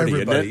traveling party,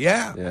 for everybody.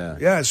 Isn't it?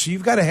 Yeah. So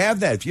you've got to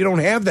have that. If you don't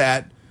have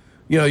that,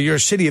 you're a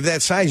city of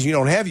that size and you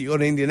don't have it. You go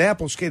to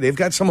Indianapolis, okay, they've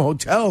got some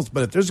hotels,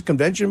 but if there's a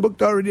convention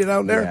booked already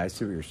down there, I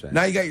see what you're saying.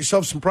 Now you got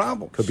yourself some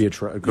problems. Could be a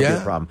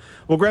problem.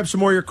 We'll grab some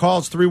more of your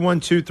calls,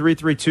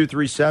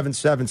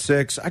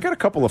 312-332-3776. I got a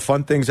couple of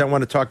fun things I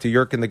want to talk to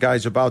Yerk and the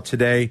guys about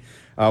today.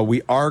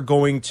 We are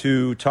going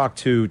to talk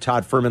to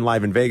Todd Furman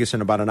live in Vegas in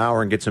about an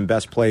hour and get some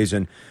best plays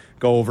and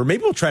go over.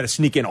 Maybe we'll try to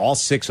sneak in all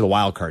 6 of the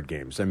wild card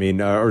games. I mean,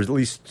 or at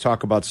least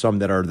talk about some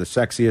that are the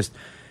sexiest.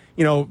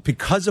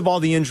 Because of all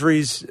the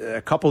injuries,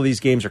 a couple of these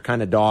games are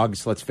kind of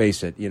dogs. Let's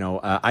face it.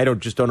 I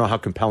don't know how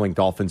compelling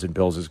Dolphins and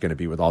Bills is going to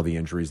be with all the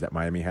injuries that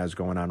Miami has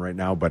going on right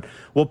now. But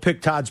we'll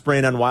pick Todd's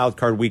brain on wild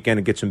card weekend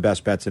and get some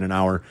best bets in an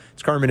hour.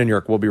 It's Carmen and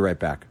Yerk. We'll be right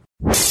back.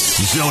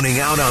 Zoning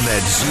out on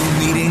that Zoom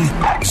meeting?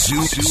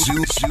 Zoom.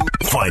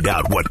 Find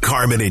out what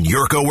Carmen and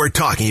Yurko were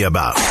talking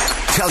about.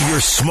 Tell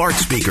your smart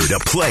speaker to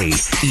play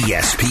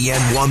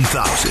ESPN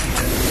 1000.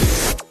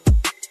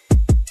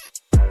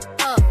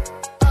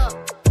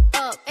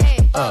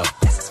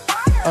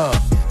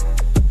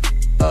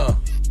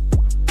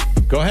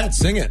 Go ahead,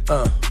 sing it.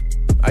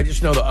 I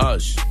just know the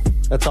uhs.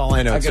 That's all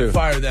I know, too. I can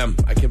fire them.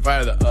 I can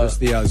fire the Just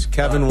the uhs.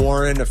 Kevin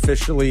Warren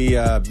officially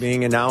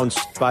being announced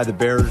by the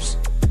Bears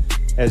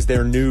as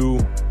their new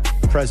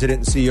president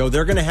and CEO.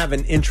 They're going to have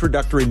an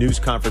introductory news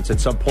conference at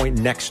some point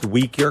next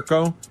week,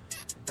 Yurko.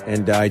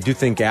 And I do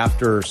think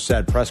after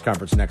said press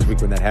conference next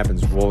week, when that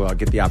happens, we'll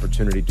get the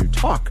opportunity to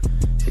talk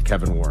to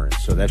Kevin Warren.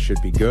 So that should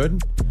be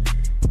good.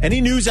 Any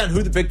news on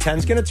who the Big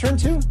Ten's going to turn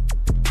to?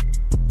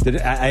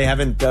 I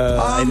didn't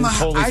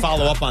totally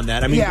follow up on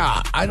that. I mean,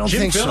 I don't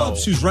think so. Jim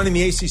Phillips, who's running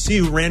the ACC,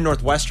 who ran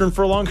Northwestern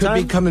for a long time,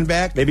 could be coming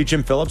back. Maybe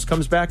Jim Phillips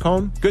comes back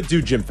home. Good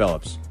dude, Jim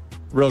Phillips.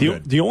 Real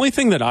good. The only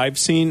thing that I've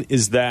seen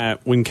is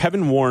that when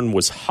Kevin Warren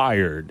was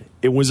hired,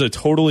 it was a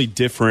totally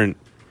different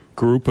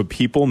group of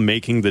people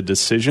making the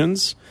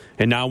decisions.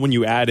 And now when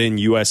you add in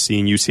USC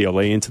and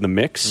UCLA into the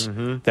mix,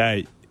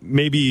 that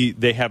maybe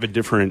they have a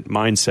different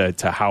mindset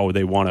to how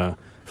they want to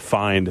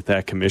find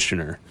that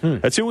commissioner.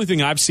 That's the only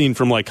thing I've seen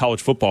from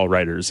college football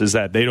writers is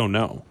that they don't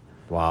know.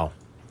 Wow.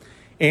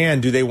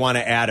 And do they want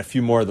to add a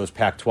few more of those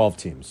Pac-12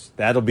 teams?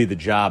 That'll be the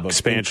job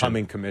of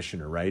incoming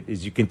commissioner, right?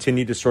 Is you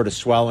continue to sort of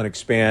swell and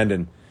expand,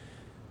 and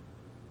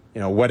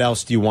what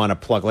else do you want to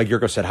plug? Like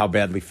Yurko said, how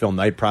badly Phil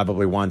Knight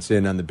probably wants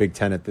in on the Big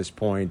Ten at this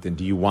point. And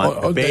do you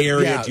want the Bay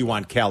Area? Yeah. Do you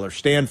want Cal or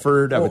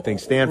Stanford? I would think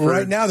Stanford.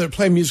 Right now they're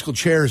playing musical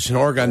chairs, and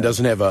Oregon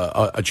doesn't have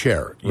a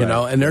chair,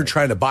 and they're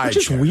trying to buy a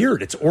chair. Which is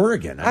weird. It's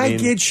Oregon. I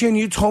get you, and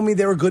you told me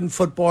they were good in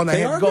football, and I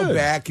had to go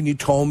back, and you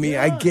told me,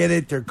 I get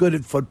it, they're good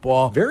at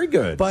football. Very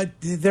good. But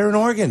they're in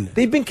Oregon.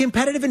 They've been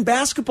competitive in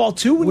basketball,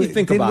 too, when you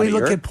think about it. Didn't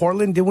we look at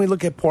Portland? Didn't we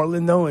look at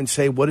Portland, though, and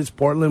say, what is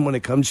Portland when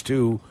it comes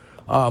to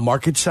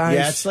market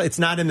size? Yeah, it's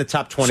not in the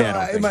top 20,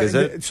 I don't think, is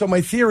it? So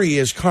my theory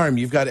is, Carm,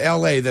 you've got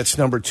L.A., that's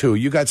number 2.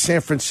 You got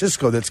San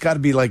Francisco, that's got to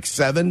be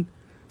 7,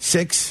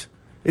 6.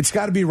 It's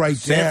got to be right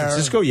there. San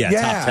Francisco,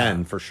 top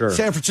 10, for sure.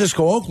 San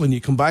Francisco, Oakland,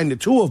 you combine the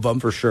two of them.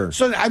 For sure.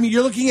 So,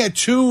 you're looking at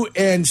 2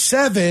 and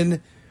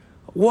 7.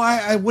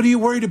 Why? What are you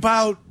worried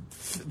about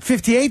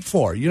 58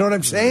 for? You know what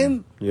I'm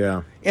saying?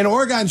 Yeah. And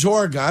Oregon's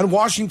Oregon.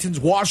 Washington's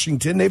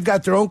Washington. They've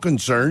got their own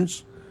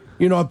concerns.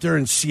 Up there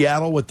in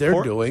Seattle, what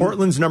they're doing.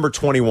 Portland's number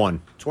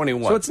 21.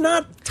 21. So it's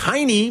not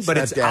tiny, but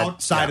it's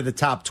outside of the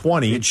top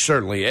 20. It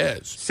certainly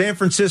is. San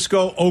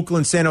Francisco,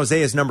 Oakland, San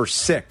Jose is number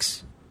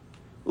 6.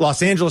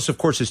 Los Angeles, of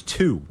course, is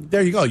 2.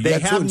 There you go. They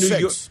have New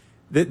York.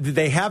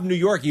 They have New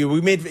York.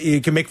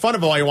 You can make fun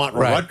of all you want.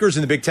 Right. Rutgers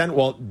in the Big Ten.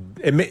 Well,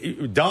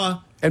 duh.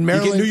 And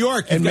Maryland, you get New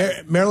York. And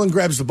Maryland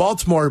grabs the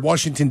Baltimore,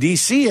 Washington,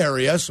 D.C.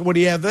 area. So what do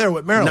you have there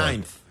with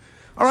Maryland? 9th.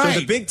 All right. So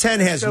the Big Ten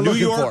has New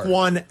York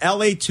 1,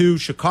 LA 2,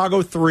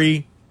 Chicago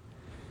 3,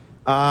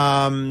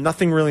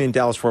 Nothing really in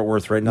Dallas-Fort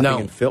Worth, right?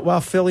 Nothing in Philly.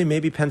 Well, Philly,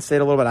 maybe Penn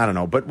State a little bit. I don't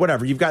know. But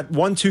whatever. You've got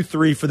 1, 2,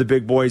 3 for the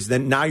big boys.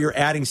 Then now you're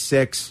adding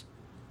 6.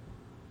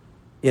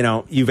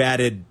 You've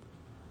added...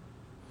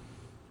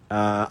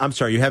 I'm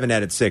sorry, you haven't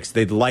added 6.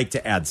 They'd like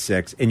to add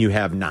 6, and you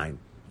have 9.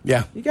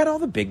 Yeah. You got all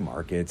the big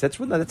markets. That's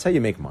how you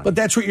make money. But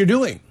that's what you're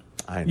doing.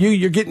 I know.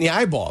 You're getting the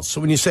eyeballs.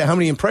 So when you say, how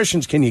many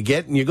impressions can you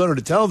get? And you go to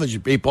the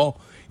television people,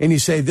 and you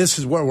say, this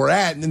is where we're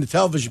at. And then the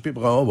television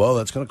people go, oh, well,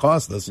 that's going to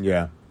cost us.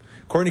 Yeah.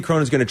 Courtney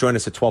Cronin's going to join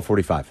us at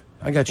 12:45.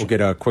 I got you. We'll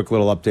get a quick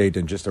little update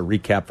and just a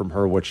recap from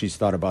her, what she's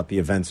thought about the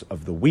events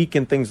of the week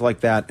and things like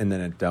that. And then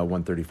at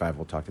 1:35,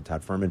 we'll talk to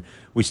Todd Furman.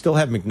 We still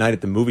have McKnight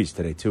at the movies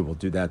today, too. We'll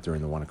do that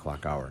during the 1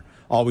 o'clock hour.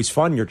 Always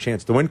fun, your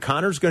chance to win.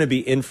 Connor's going to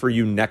be in for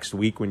you next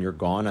week when you're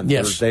gone on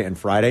Thursday and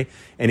Friday,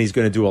 and he's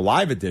going to do a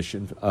live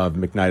edition of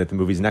McKnight at the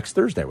Movies next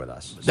Thursday with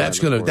us. So that's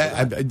going to,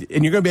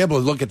 and you're going to be able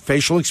to look at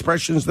facial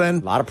expressions then?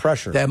 A lot of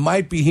pressure.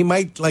 He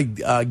might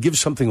give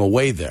something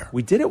away there.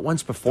 We did it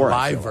once before. The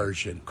live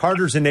version.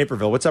 Carter's in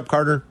Naperville. What's up,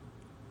 Carter?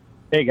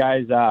 Hey,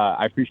 guys.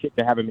 I appreciate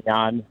you having me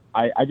on.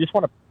 I just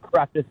want to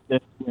preface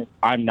this with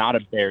I'm not a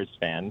Bears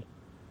fan.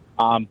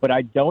 But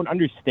I don't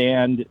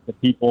understand the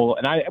people,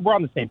 and we're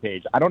on the same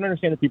page. I don't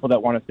understand the people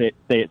that want to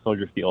stay at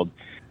Soldier Field.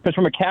 Because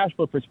from a cash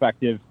flow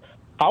perspective,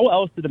 how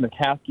else do the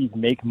McCaskies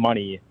make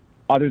money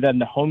other than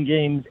the home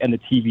games and the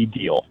TV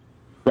deal,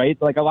 right?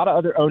 Like a lot of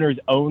other owners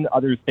own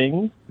other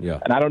things,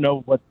 and I don't know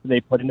what they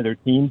put into their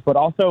teams. But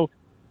also,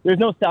 there's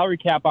no salary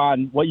cap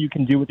on what you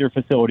can do with your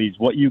facilities,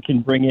 what you can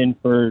bring in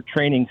for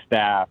training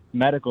staff,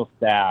 medical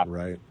staff,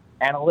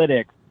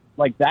 analytics.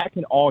 Like that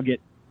can all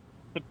get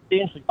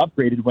substantially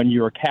upgraded when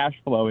you're cash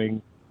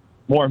flowing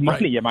more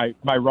money. Right.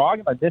 Am I wrong?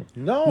 Am I this?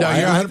 No,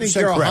 I think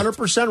you're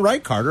 100%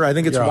 right, Carter. I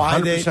think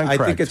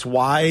it's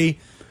why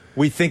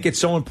we think it's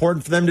so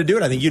important for them to do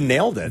it. I think you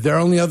nailed it. Their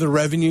only other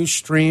revenue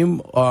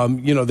stream,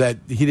 that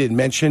he didn't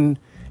mention,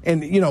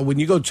 and when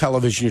you go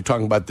television, you're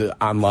talking about the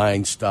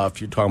online stuff.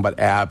 You're talking about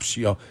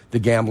apps. The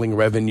gambling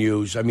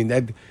revenues. I mean,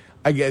 that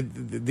I get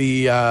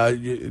the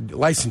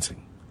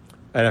licensing.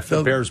 And if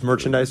the Bears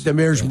merchandise? The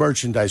Bears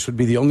merchandise would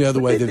be the only other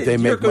way that they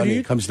make money.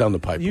 It comes down the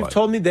pipeline. You've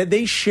told me that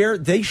they share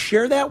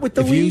that with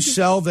the league? If you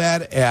sell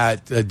that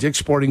at Dick's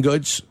Sporting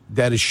Goods,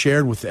 that is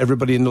shared with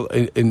everybody in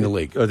the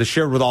league. Or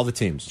shared with all the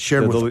teams.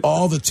 Shared with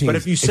all the teams. But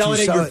if you sell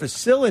it at your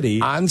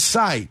facility. On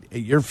site,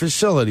 at your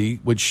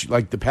facility, which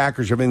like the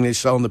Packers, everything they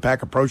sell in the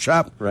Packer Pro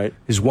Shop,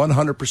 is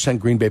 100%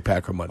 Green Bay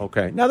Packer money.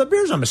 Okay. Now, the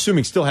Bears, I'm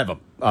assuming, still have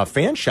a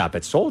fan shop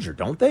at Soldier,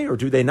 don't they? Or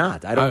do they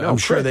not? I don't know. I'm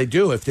sure they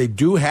do. If they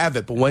do have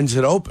it, but when's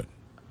it open?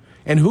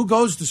 And who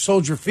goes to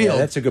Soldier Field? Yeah,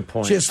 that's a good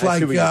point. Just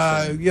like,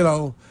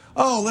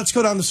 let's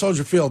go down to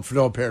Soldier Field for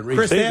no apparent reason.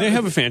 Chris, they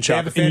have a fan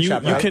shop.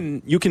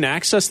 You can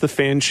access the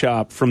fan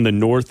shop from the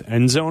north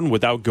end zone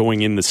without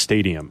going in the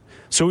stadium.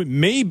 So it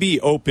may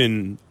be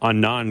open on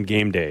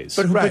non-game days.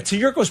 But to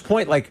Yurko's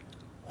point,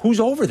 who's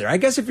over there? I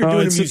guess if you're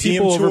doing a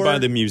museum tour. Over by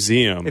the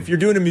museum. If you're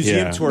doing a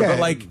museum tour. But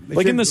like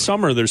in the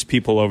summer, there's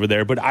people over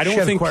there. But I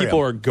don't think people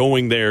are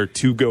going there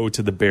to go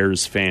to the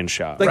Bears fan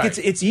shop.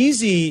 It's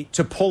easy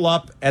to pull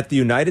up at the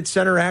United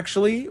Center,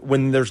 actually,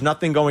 when there's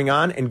nothing going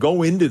on, and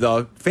go into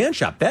the fan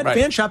shop. That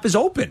fan shop is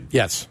open.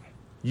 Yes.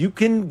 You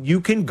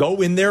can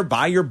go in there,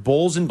 buy your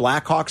Bulls and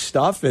Blackhawks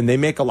stuff, and they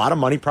make a lot of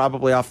money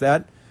probably off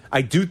that.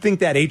 I do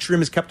think that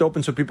atrium is kept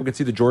open so people can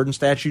see the Jordan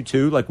statue,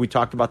 too. Like we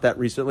talked about that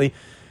recently.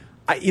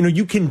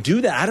 You can do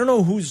that. I don't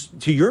know who's,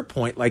 to your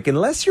point,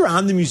 unless you're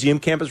on the museum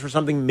campus for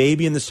something,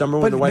 maybe in the summer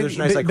when the weather's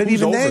nice. But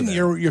even then,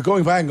 you're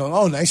going by and going,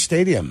 oh, nice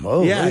stadium.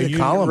 Oh, yeah, the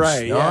columns.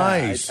 Right,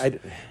 nice. Yeah,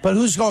 but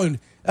who's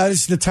going,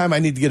 this is the time I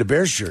need to get a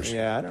Bears jersey.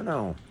 Yeah, I don't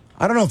know.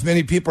 I don't know if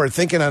many people are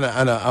thinking on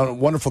a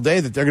wonderful day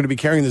that they're going to be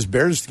carrying this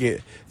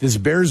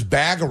Bears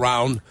bag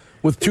around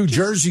with 2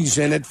 jerseys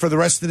in it for the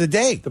rest of the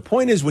day. The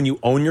point is, when you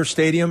own your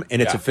stadium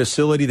and it's a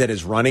facility that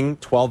is running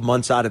 12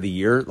 months out of the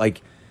year,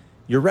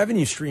 your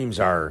revenue streams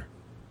are...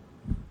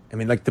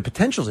 the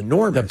potential is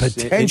enormous.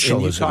 The potential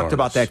and you is talked enormous.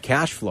 about that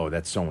cash flow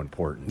that's so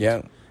important.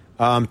 Yeah.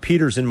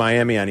 Peter's in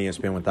Miami on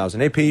ESPN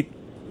 1000. Hey, Pete.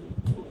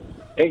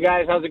 Hey,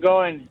 guys. How's it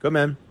going? Good,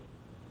 man.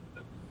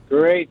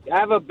 Great. I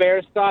have a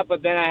Bears thought,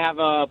 but then I have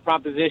a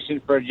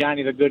proposition for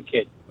Johnny the Good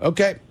Kid.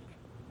 Okay.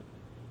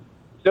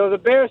 So the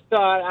Bears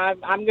thought,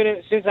 I'm going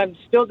to, since I'm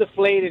still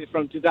deflated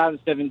from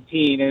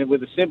 2017, and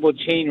with a simple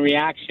chain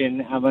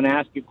reaction, I'm going to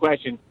ask you a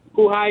question.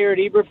 Who hired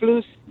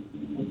Eberflus?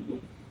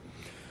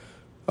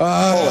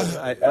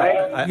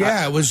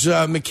 It was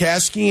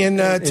McCaskey and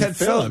Ted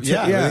Phillips.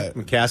 Yeah,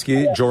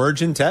 McCaskey,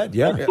 George, and Ted.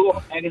 Yeah.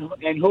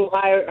 And who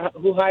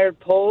hired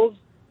Poles?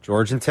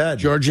 George and Ted.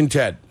 George and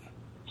Ted.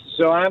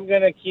 So I'm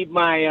going to keep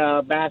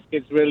my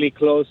baskets really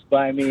close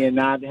by me and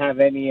not have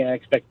any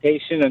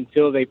expectation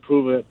until they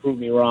prove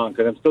me wrong,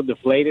 because I'm still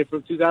deflated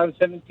from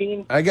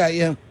 2017. I got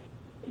you.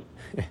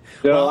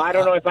 So I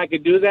don't know if I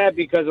could do that,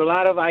 because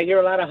I hear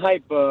a lot of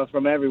hype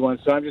from everyone,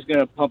 so I'm just going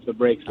to pump the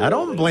brakes. I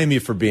don't blame you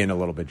for being a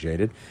little bit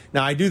jaded.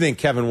 Now, I do think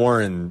Kevin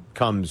Warren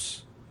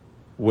comes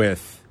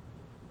with...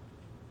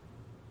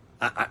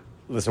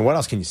 listen, what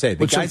else can you say?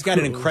 The guy's got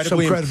an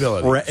incredibly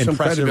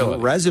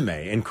impressive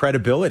resume and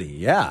credibility,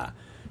 yeah.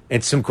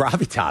 And some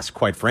gravitas,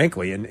 quite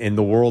frankly, in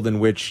the world in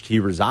which he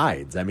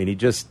resides. I mean,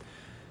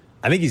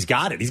 I think he's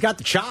got it. He's got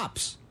the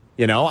chops.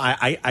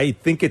 I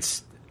think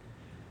it's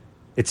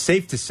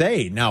safe to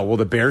say. Now, will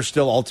the Bears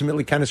still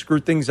ultimately kind of screw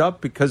things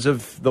up because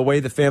of the way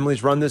the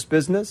families run this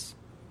business?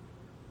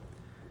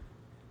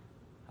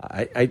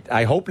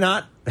 I hope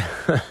not.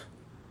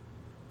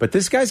 But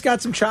this guy's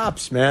got some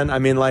chops, man. I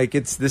mean,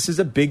 this is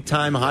a big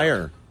time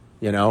hire,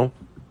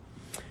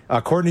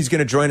 Courtney's going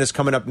to join us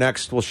coming up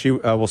next. We'll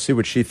see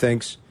what she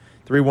thinks.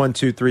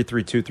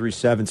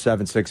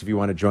 312-332-3776 if you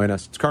want to join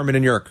us. It's Carmen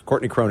and Yurko.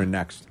 Courtney Cronin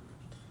next.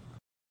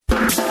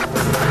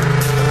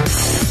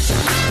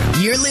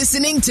 You're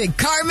listening to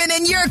Carmen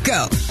and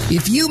Yurko.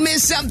 If you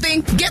missed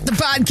something, get the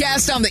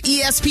podcast on the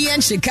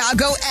ESPN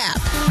Chicago app.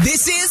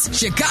 This is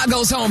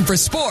Chicago's home for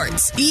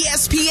sports.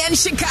 ESPN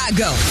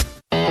Chicago.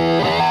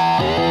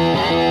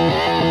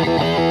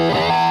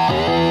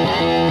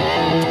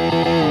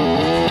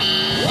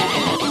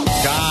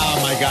 Oh,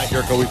 my God,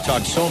 Yurko, we've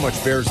talked so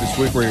much Bears this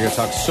week. We're going to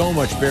talk so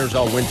much Bears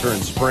all winter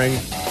and spring.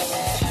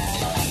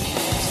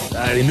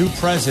 A new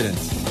president.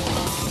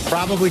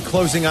 Probably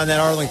closing on that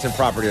Arlington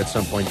property at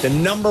some point. The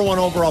number 1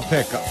 overall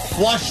pick,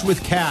 flush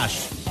with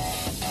cash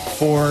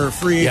for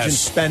free agent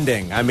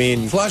spending. I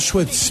mean, flush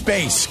with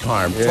space,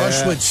 Carm. Yeah.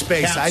 Flush with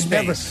space.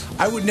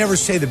 I would never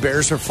say the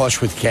Bears are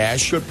flush with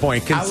cash. Good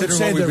point. Considering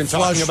what we've been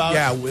talking about.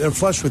 Yeah, they're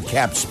flush with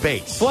cap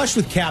space. Flush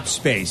with cap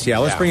space. Yeah.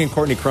 Let's bring in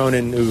Courtney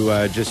Cronin, who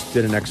just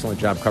did an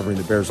excellent job covering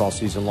the Bears all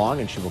season long,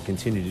 and she will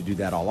continue to do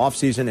that all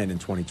offseason and in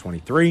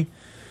 2023.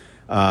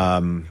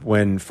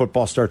 When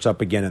football starts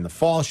up again in the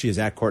fall, she is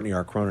at Courtney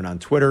R. Cronin on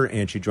Twitter,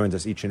 and she joins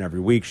us each and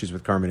every week. She's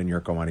with Carmen and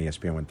Yurko on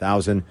ESPN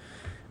 1000.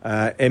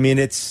 I mean,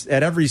 it's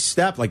at every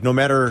step, no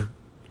matter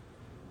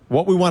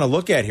what we want to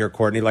look at here,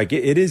 Courtney,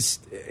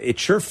 it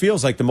sure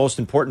feels like the most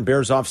important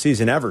Bears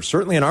offseason ever,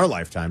 certainly in our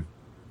lifetime.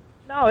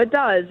 No, it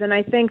does. And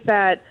I think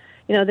that,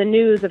 the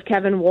news of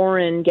Kevin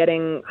Warren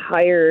getting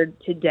hired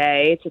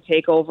today to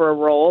take over a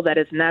role that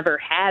has never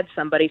had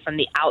somebody from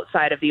the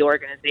outside of the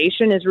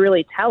organization is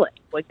really telling.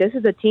 This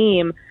is a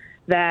team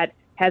that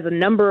has a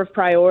number of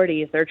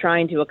priorities they're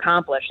trying to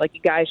accomplish, like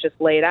you guys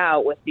just laid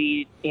out with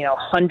the,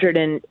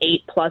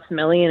 $108+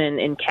 million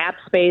in cap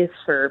space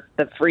for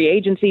the free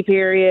agency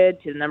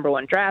period to the number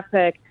 1 draft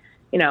pick.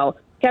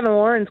 Kevin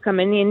Warren's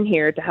coming in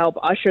here to help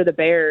usher the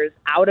Bears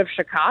out of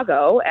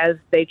Chicago as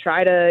they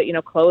try to,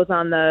 close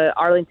on the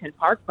Arlington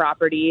Park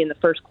property in the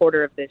first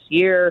quarter of this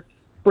year,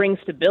 bring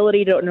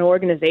stability to an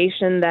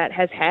organization that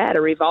has had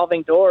a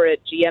revolving door at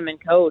GM and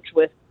coach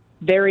with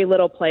very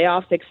little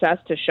playoff success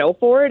to show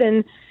for it.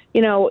 And,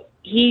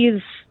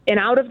 he's an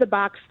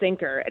out-of-the-box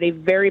thinker at a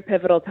very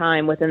pivotal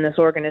time within this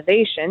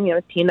organization,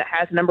 a team that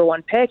has number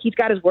 1 pick. He's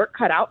got his work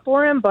cut out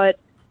for him, but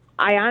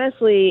I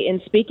honestly,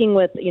 in speaking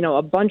with,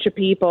 a bunch of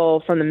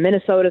people from the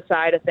Minnesota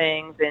side of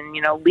things and,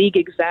 league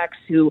execs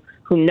who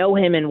know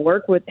him and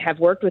have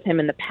worked with him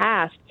in the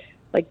past,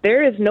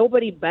 there is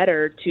nobody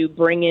better to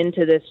bring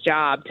into this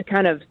job to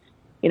kind of,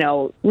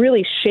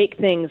 really shake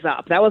things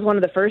up. That was one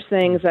of the first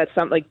things that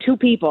two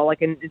people,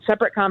 in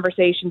separate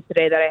conversations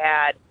today that I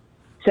had,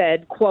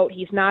 said, quote,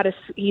 he's not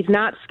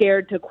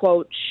scared to,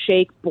 quote,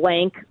 shake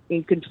blank.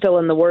 You could fill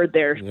in the word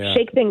there,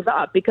 shake things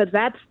up, because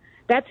that's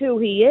who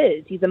he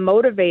is. He's a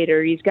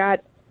motivator. He's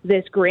got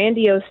this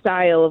grandiose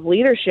style of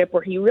leadership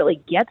where he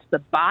really gets the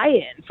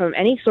buy-in from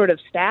any sort of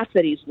staff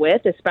that he's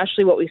with,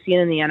 especially what we've seen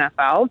in the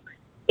NFL.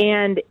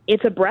 And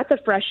it's a breath of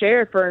fresh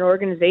air for an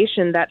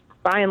organization that,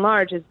 by and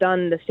large, has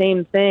done the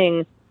same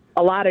thing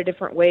a lot of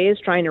different ways,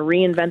 trying to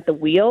reinvent the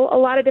wheel a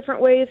lot of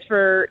different ways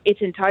for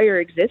its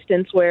entire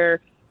existence, where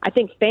I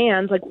think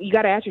fans, you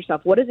got to ask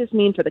yourself, what does this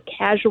mean for the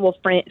casual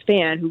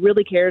fan who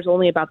really cares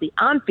only about the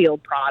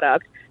on-field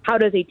product? How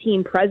does a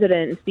team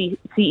president and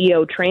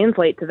CEO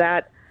translate to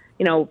that,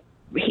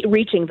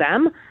 reaching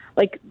them?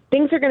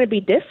 Things are going to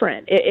be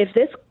different. If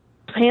this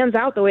pans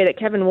out the way that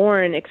Kevin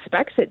Warren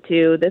expects it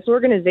to, this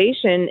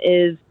organization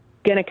is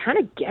going to kind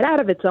of get out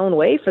of its own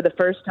way for the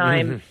first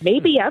time,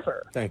 maybe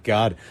ever. Thank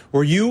God.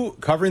 Were you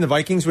covering the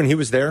Vikings when he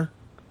was there?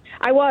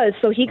 I was.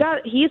 So he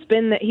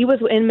was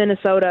in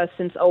Minnesota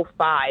since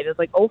 2005. It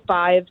was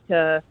 2005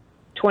 to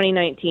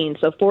 2019,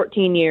 so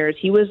 14 years.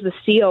 He was the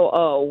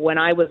COO when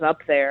I was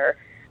up there.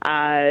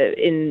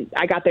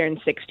 I got there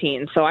in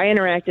 16, so I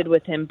interacted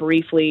with him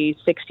briefly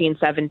 16,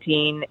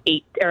 17,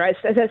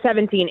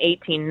 17,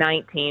 18,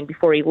 19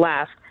 before he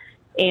left.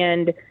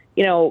 And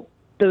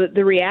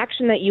the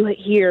reaction that you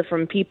hear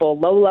from people,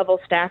 low-level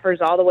staffers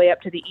all the way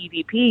up to the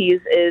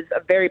EVPs, is a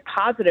very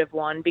positive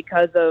one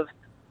because of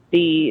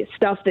the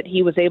stuff that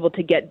he was able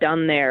to get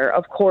done there.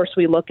 Of course,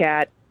 we look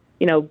at,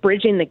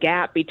 bridging the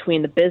gap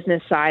between the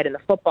business side and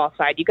the football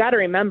side. You got to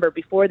remember,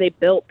 before they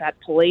built that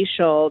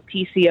palatial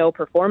TCO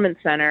Performance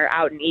Center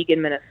out in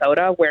Eagan,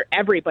 Minnesota, where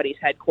everybody's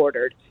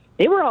headquartered,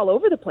 they were all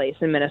over the place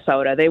in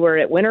Minnesota. They were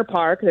at Winter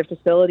Park, their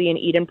facility in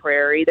Eden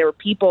Prairie. There were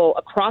people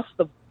across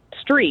the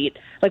street.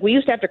 We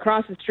used to have to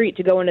cross the street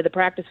to go into the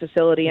practice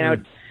facility, and I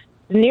would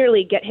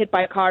nearly get hit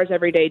by cars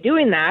every day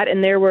doing that.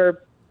 And there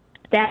were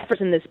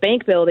staffers in this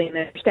bank building,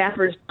 that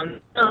staffers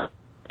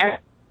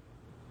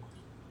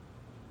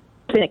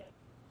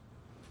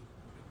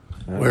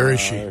where is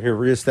she? Here,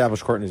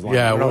 reestablish Courtney's line.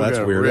 Yeah, that's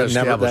weird. That's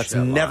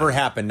that never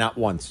happened, not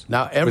once.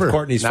 Not ever. With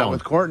Courtney's not phone.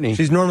 with Courtney.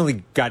 She's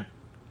normally got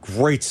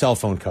great cell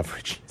phone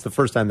coverage. It's the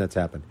first time that's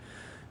happened.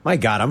 My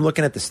God, I'm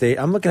looking at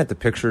the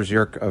pictures,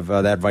 Yerk, of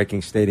that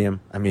Viking Stadium.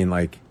 I mean,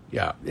 like,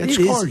 yeah, it's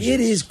gorgeous. It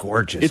is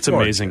gorgeous. It's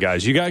amazing,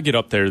 guys. You got to get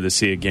up there to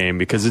see a game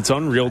because it's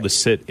unreal to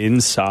sit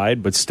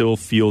inside but still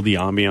feel the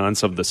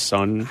ambiance of the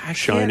sun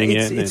shining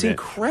in. It's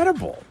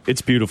incredible.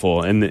 It's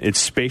beautiful, and it's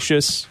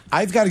spacious.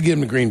 I've got to get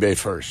him to Green Bay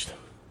first.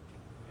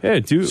 Yeah,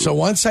 dude. So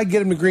once I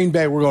get him to Green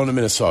Bay, we're going to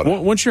Minnesota.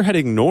 Once you're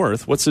heading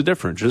north, what's the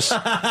difference? Just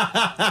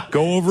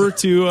go over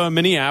to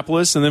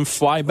Minneapolis and then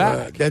fly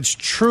back. That's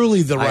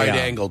truly the right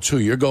angle, too.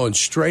 You're going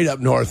straight up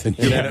north and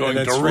you're going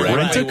directly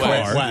rent a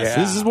car. west.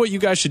 This is what you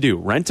guys should do.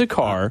 Rent a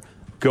car,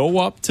 go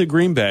up to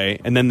Green Bay,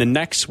 and then the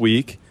next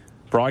week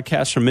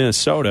broadcast from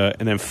Minnesota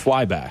and then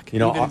fly back. You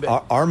know,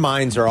 our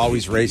minds are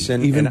always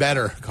racing. Even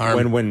better,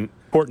 Carm. When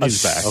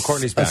Courtney's back. Oh,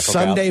 Courtney's back. A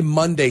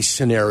Sunday-Monday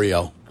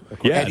scenario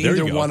at there either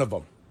you go. one of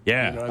them.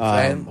 Yeah. You know what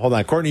I'm saying? Hold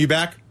on. Courtney, you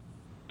back?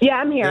 Yeah,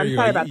 I'm here. I'm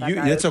sorry about that,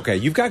 guys. That's okay.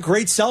 You've got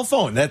great cell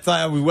phone. That's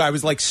I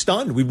was like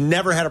stunned. We've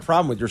never had a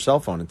problem with your cell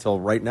phone until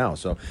right now.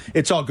 So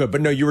it's all good.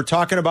 But no, you were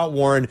talking about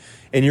Warren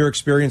and your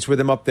experience with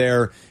him up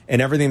there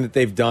and everything that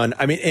they've done.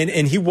 I mean,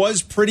 and he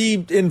was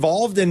pretty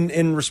involved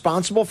and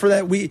responsible for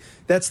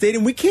that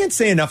stadium. We can't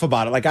say enough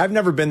about it. Like, I've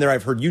never been there.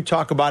 I've heard you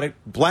talk about it.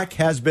 Black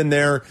has been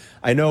there.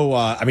 I know,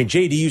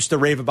 JD used to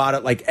rave about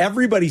it. Like,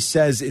 everybody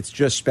says it's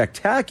just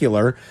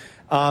spectacular.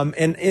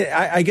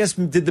 I guess,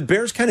 did the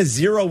Bears kind of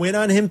zero in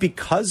on him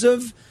because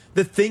of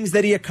the things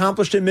that he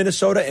accomplished in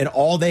Minnesota and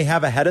all they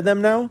have ahead of them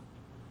now?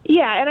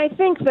 Yeah, and I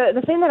think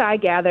the thing that I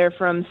gather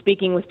from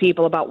speaking with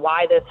people about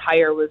why this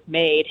hire was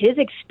made, his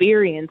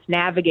experience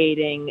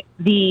navigating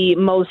the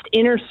most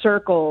inner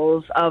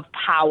circles of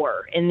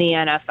power in the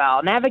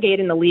NFL,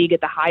 navigating the league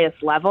at the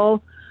highest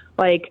level,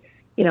 like,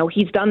 you know,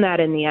 he's done that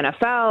in the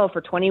NFL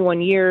for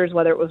 21 years,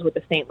 whether it was with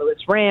the St. Louis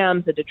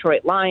Rams, the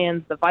Detroit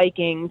Lions, the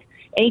Vikings,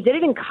 and he did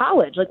it in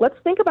college. Like, let's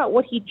think about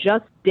what he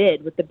just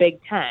did with the Big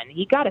Ten.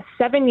 He got a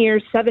 7-year,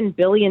 $7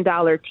 billion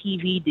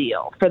TV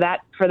deal for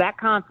that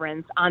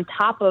conference on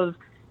top of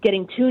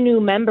getting 2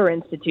 new member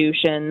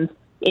institutions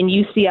in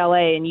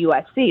UCLA and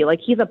USC.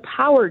 Like, he's a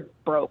power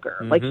broker.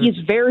 Mm-hmm. Like, he's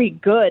very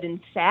good and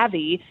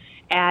savvy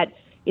at,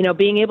 you know,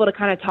 being able to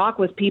kind of talk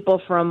with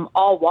people from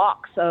all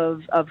walks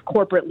of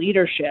corporate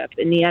leadership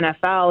in the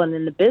NFL and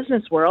in the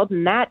business world.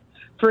 And that,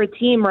 for a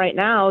team right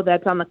now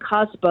that's on the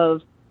cusp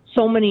of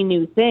so many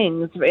new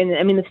things, and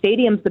I mean, the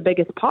stadium's the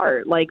biggest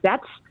part. Like,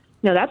 that's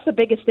the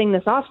biggest thing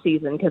this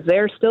offseason because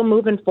they're still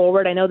moving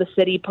forward. I know the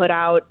city put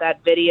out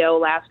that video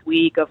last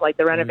week of, like,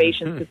 the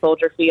renovations to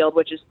Soldier Field,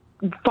 which is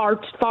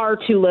far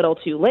too little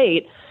too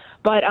late.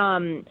 But,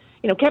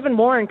 you know, Kevin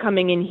Warren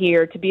coming in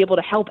here to be able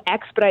to help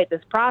expedite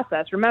this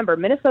process. Remember,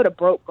 Minnesota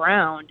broke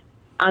ground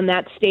on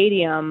that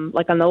stadium,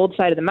 like on the old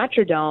side of the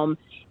Metrodome,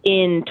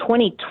 in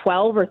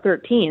 2012 or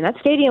 13. That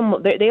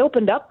stadium, they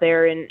opened up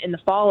there in the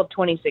fall of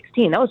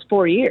 2016. That was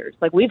 4 years.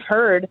 Like, we've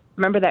heard,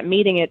 remember that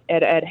meeting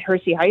at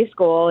Hersey High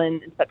School in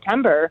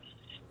September,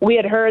 we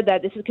had heard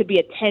that this could be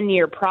a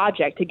 10-year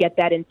project to get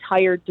that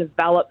entire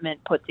development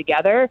put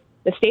together.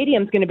 The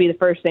stadium's going to be the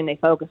first thing they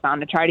focus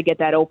on to try to get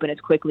that open as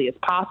quickly as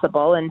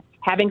possible. And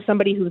having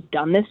somebody who's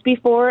done this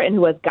before and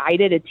who has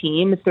guided a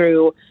team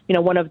through, you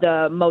know, one of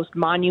the most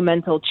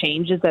monumental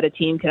changes that a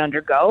team can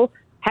undergo,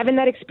 having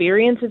that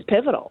experience is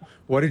pivotal.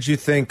 What did you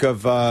think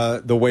of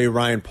the way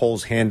Ryan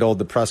Poles handled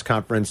the press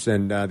conference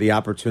and the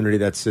opportunity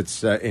that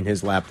sits in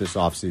his lap this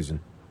offseason?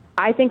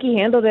 I think he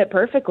handled it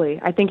perfectly.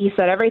 I think he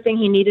said everything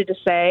he needed to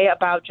say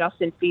about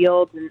Justin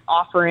Fields and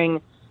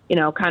offering, you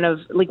know, kind of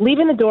like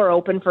leaving the door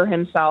open for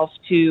himself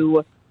to,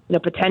 you know,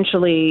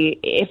 potentially,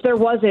 if there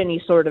was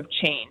any sort of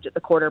change at the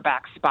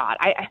quarterback spot.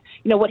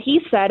 You know, what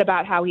he said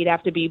about how he'd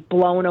have to be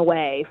blown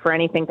away for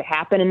anything to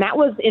happen, and that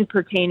was in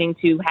pertaining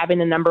to having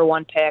the number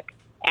 1 pick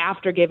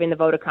after giving the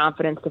vote of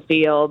confidence to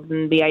Fields,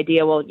 and the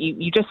idea, well,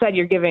 you just said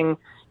you're giving, you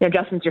know,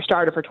 Justin's your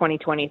starter for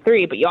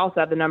 2023, but you also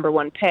have the number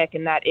 1 pick,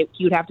 and that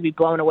he would have to be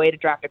blown away to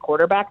draft a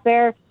quarterback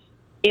there.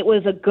 It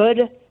was a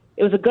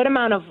good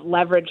amount of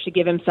leverage to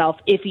give himself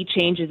if he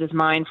changes his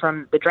mind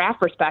from the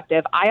draft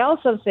perspective. I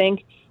also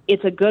think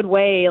it's a good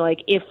way, like,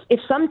 if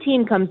some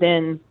team comes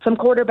in, some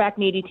quarterback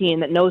needy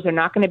team that knows they're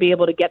not going to be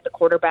able to get the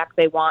quarterback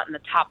they want in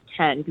the top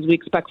 10, because we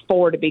expect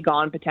 4 to be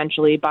gone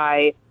potentially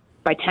by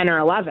 10 or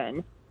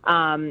 11,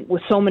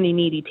 with so many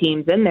needy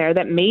teams in there,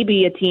 that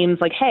maybe a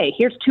team's like, hey,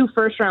 here's 2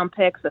 first-round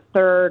picks, a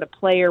third, a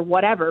player,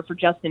 whatever, for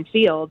Justin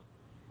Fields.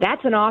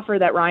 That's an offer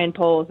that Ryan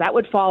Poles, that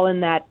would fall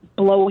in that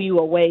blow you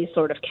away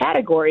sort of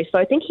category. So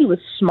I think he was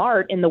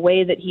smart in the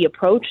way that he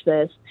approached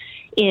this,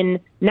 in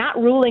not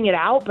ruling it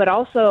out, but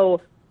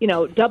also, you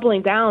know,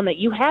 doubling down that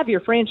you have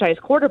your franchise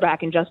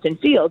quarterback in Justin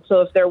Fields.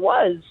 So if there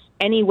was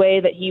any way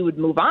that he would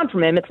move on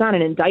from him, it's not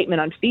an indictment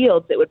on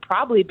Fields. It would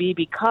probably be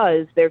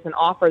because there's an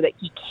offer that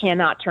he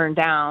cannot turn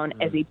down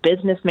as a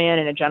businessman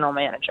and a general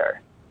manager.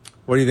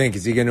 What do you think?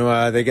 Is he going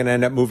to? They going to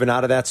end up moving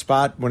out of that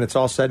spot when it's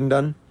all said and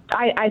done?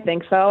 I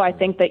think so. I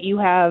think that you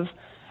have.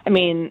 I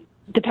mean,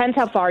 depends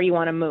how far you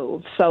want to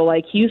move. So,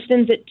 like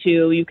Houston's at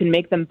 2, you can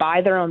make them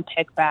buy their own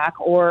pick back,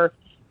 or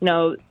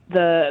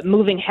the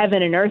moving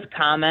heaven and earth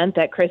comment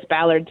that Chris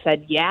Ballard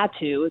said yeah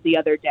to the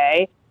other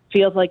day.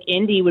 Feels like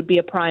Indy would be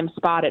a prime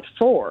spot at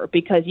 4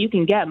 because you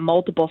can get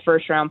multiple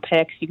first-round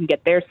picks. You can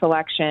get their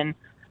selection.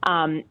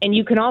 And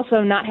you can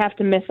also not have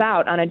to miss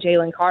out on a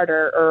Jalen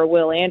Carter or a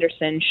Will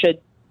Anderson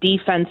should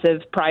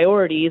defensive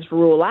priorities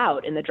rule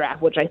out in the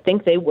draft, which I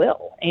think they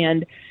will.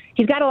 And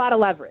he's got a lot of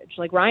leverage.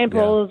 Like Ryan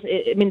Poles,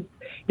 I mean,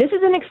 this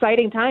is an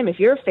exciting time. If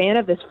you're a fan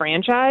of this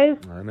franchise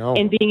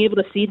and being able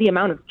to see the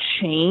amount of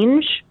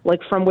change,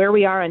 like from where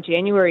we are on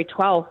January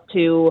 12th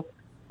to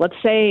let's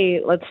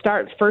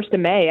start 1st of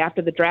May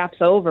after the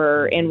draft's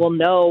over, and we'll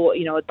know,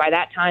 by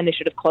that time they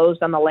should have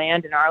closed on the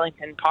land in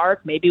Arlington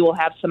Park. Maybe we'll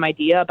have some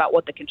idea about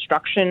what the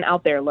construction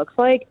out there looks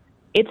like.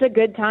 It's a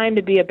good time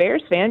to be a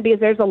Bears fan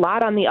because there's a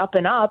lot on the up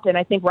and up, and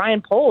I think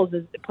Ryan Poles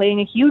is playing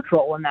a huge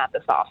role in that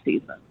this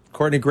offseason.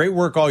 Courtney, great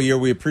work all year.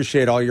 We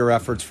appreciate all your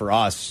efforts for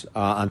us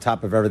on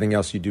top of everything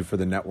else you do for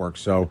the network.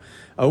 So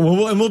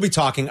we'll be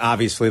talking,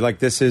 obviously, like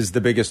this is the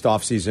biggest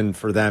offseason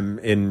for them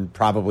in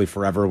probably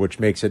forever, which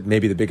makes it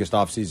maybe the biggest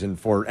offseason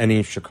for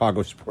any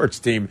Chicago sports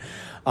team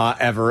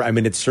ever. I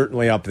mean, it's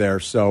certainly up there.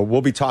 So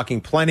we'll be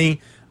talking plenty,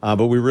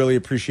 but we really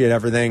appreciate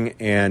everything,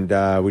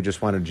 and we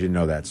just wanted you to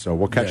know that. So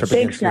we'll catch up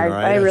again. Thanks, guys.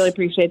 I really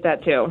appreciate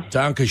that, too.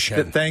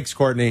 Dankeschön. Thanks,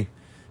 Courtney.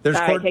 All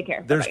right, take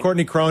care. There's Bye-bye.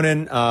 Courtney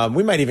Cronin.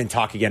 We might even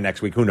talk again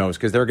next week. Who knows?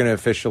 Because they're going to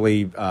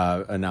officially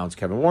announce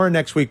Kevin Warren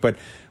next week. But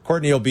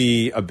Courtney will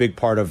be a big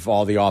part of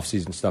all the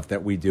offseason stuff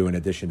that we do in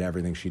addition to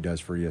everything she does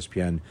for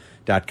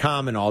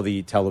ESPN.com and all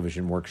the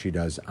television work she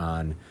does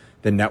on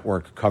the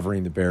network,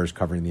 covering the Bears,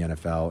 covering the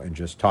NFL, and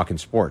just talking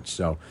sports.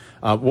 So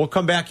we'll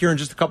come back here in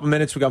just a couple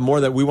minutes. We got more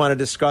that we want to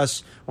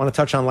discuss. I want to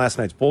touch on last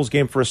night's Bulls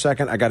game for a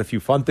second. I got a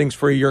few fun things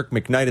for you. Yerk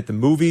McKnight at the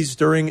movies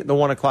during the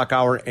 1 o'clock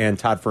hour, and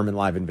Todd Furman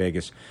live in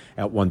Vegas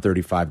at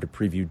 1:35 to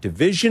preview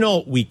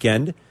divisional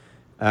weekend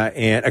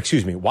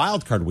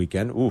wild card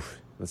weekend. Oof,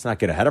 let's not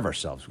get ahead of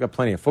ourselves. We've got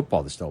plenty of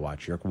football to still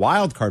watch, Yerk.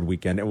 Wild card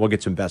weekend, and we'll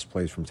get some best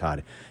plays from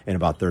Todd in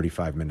about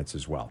 35 minutes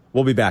as well.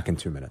 We'll be back in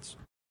 2 minutes.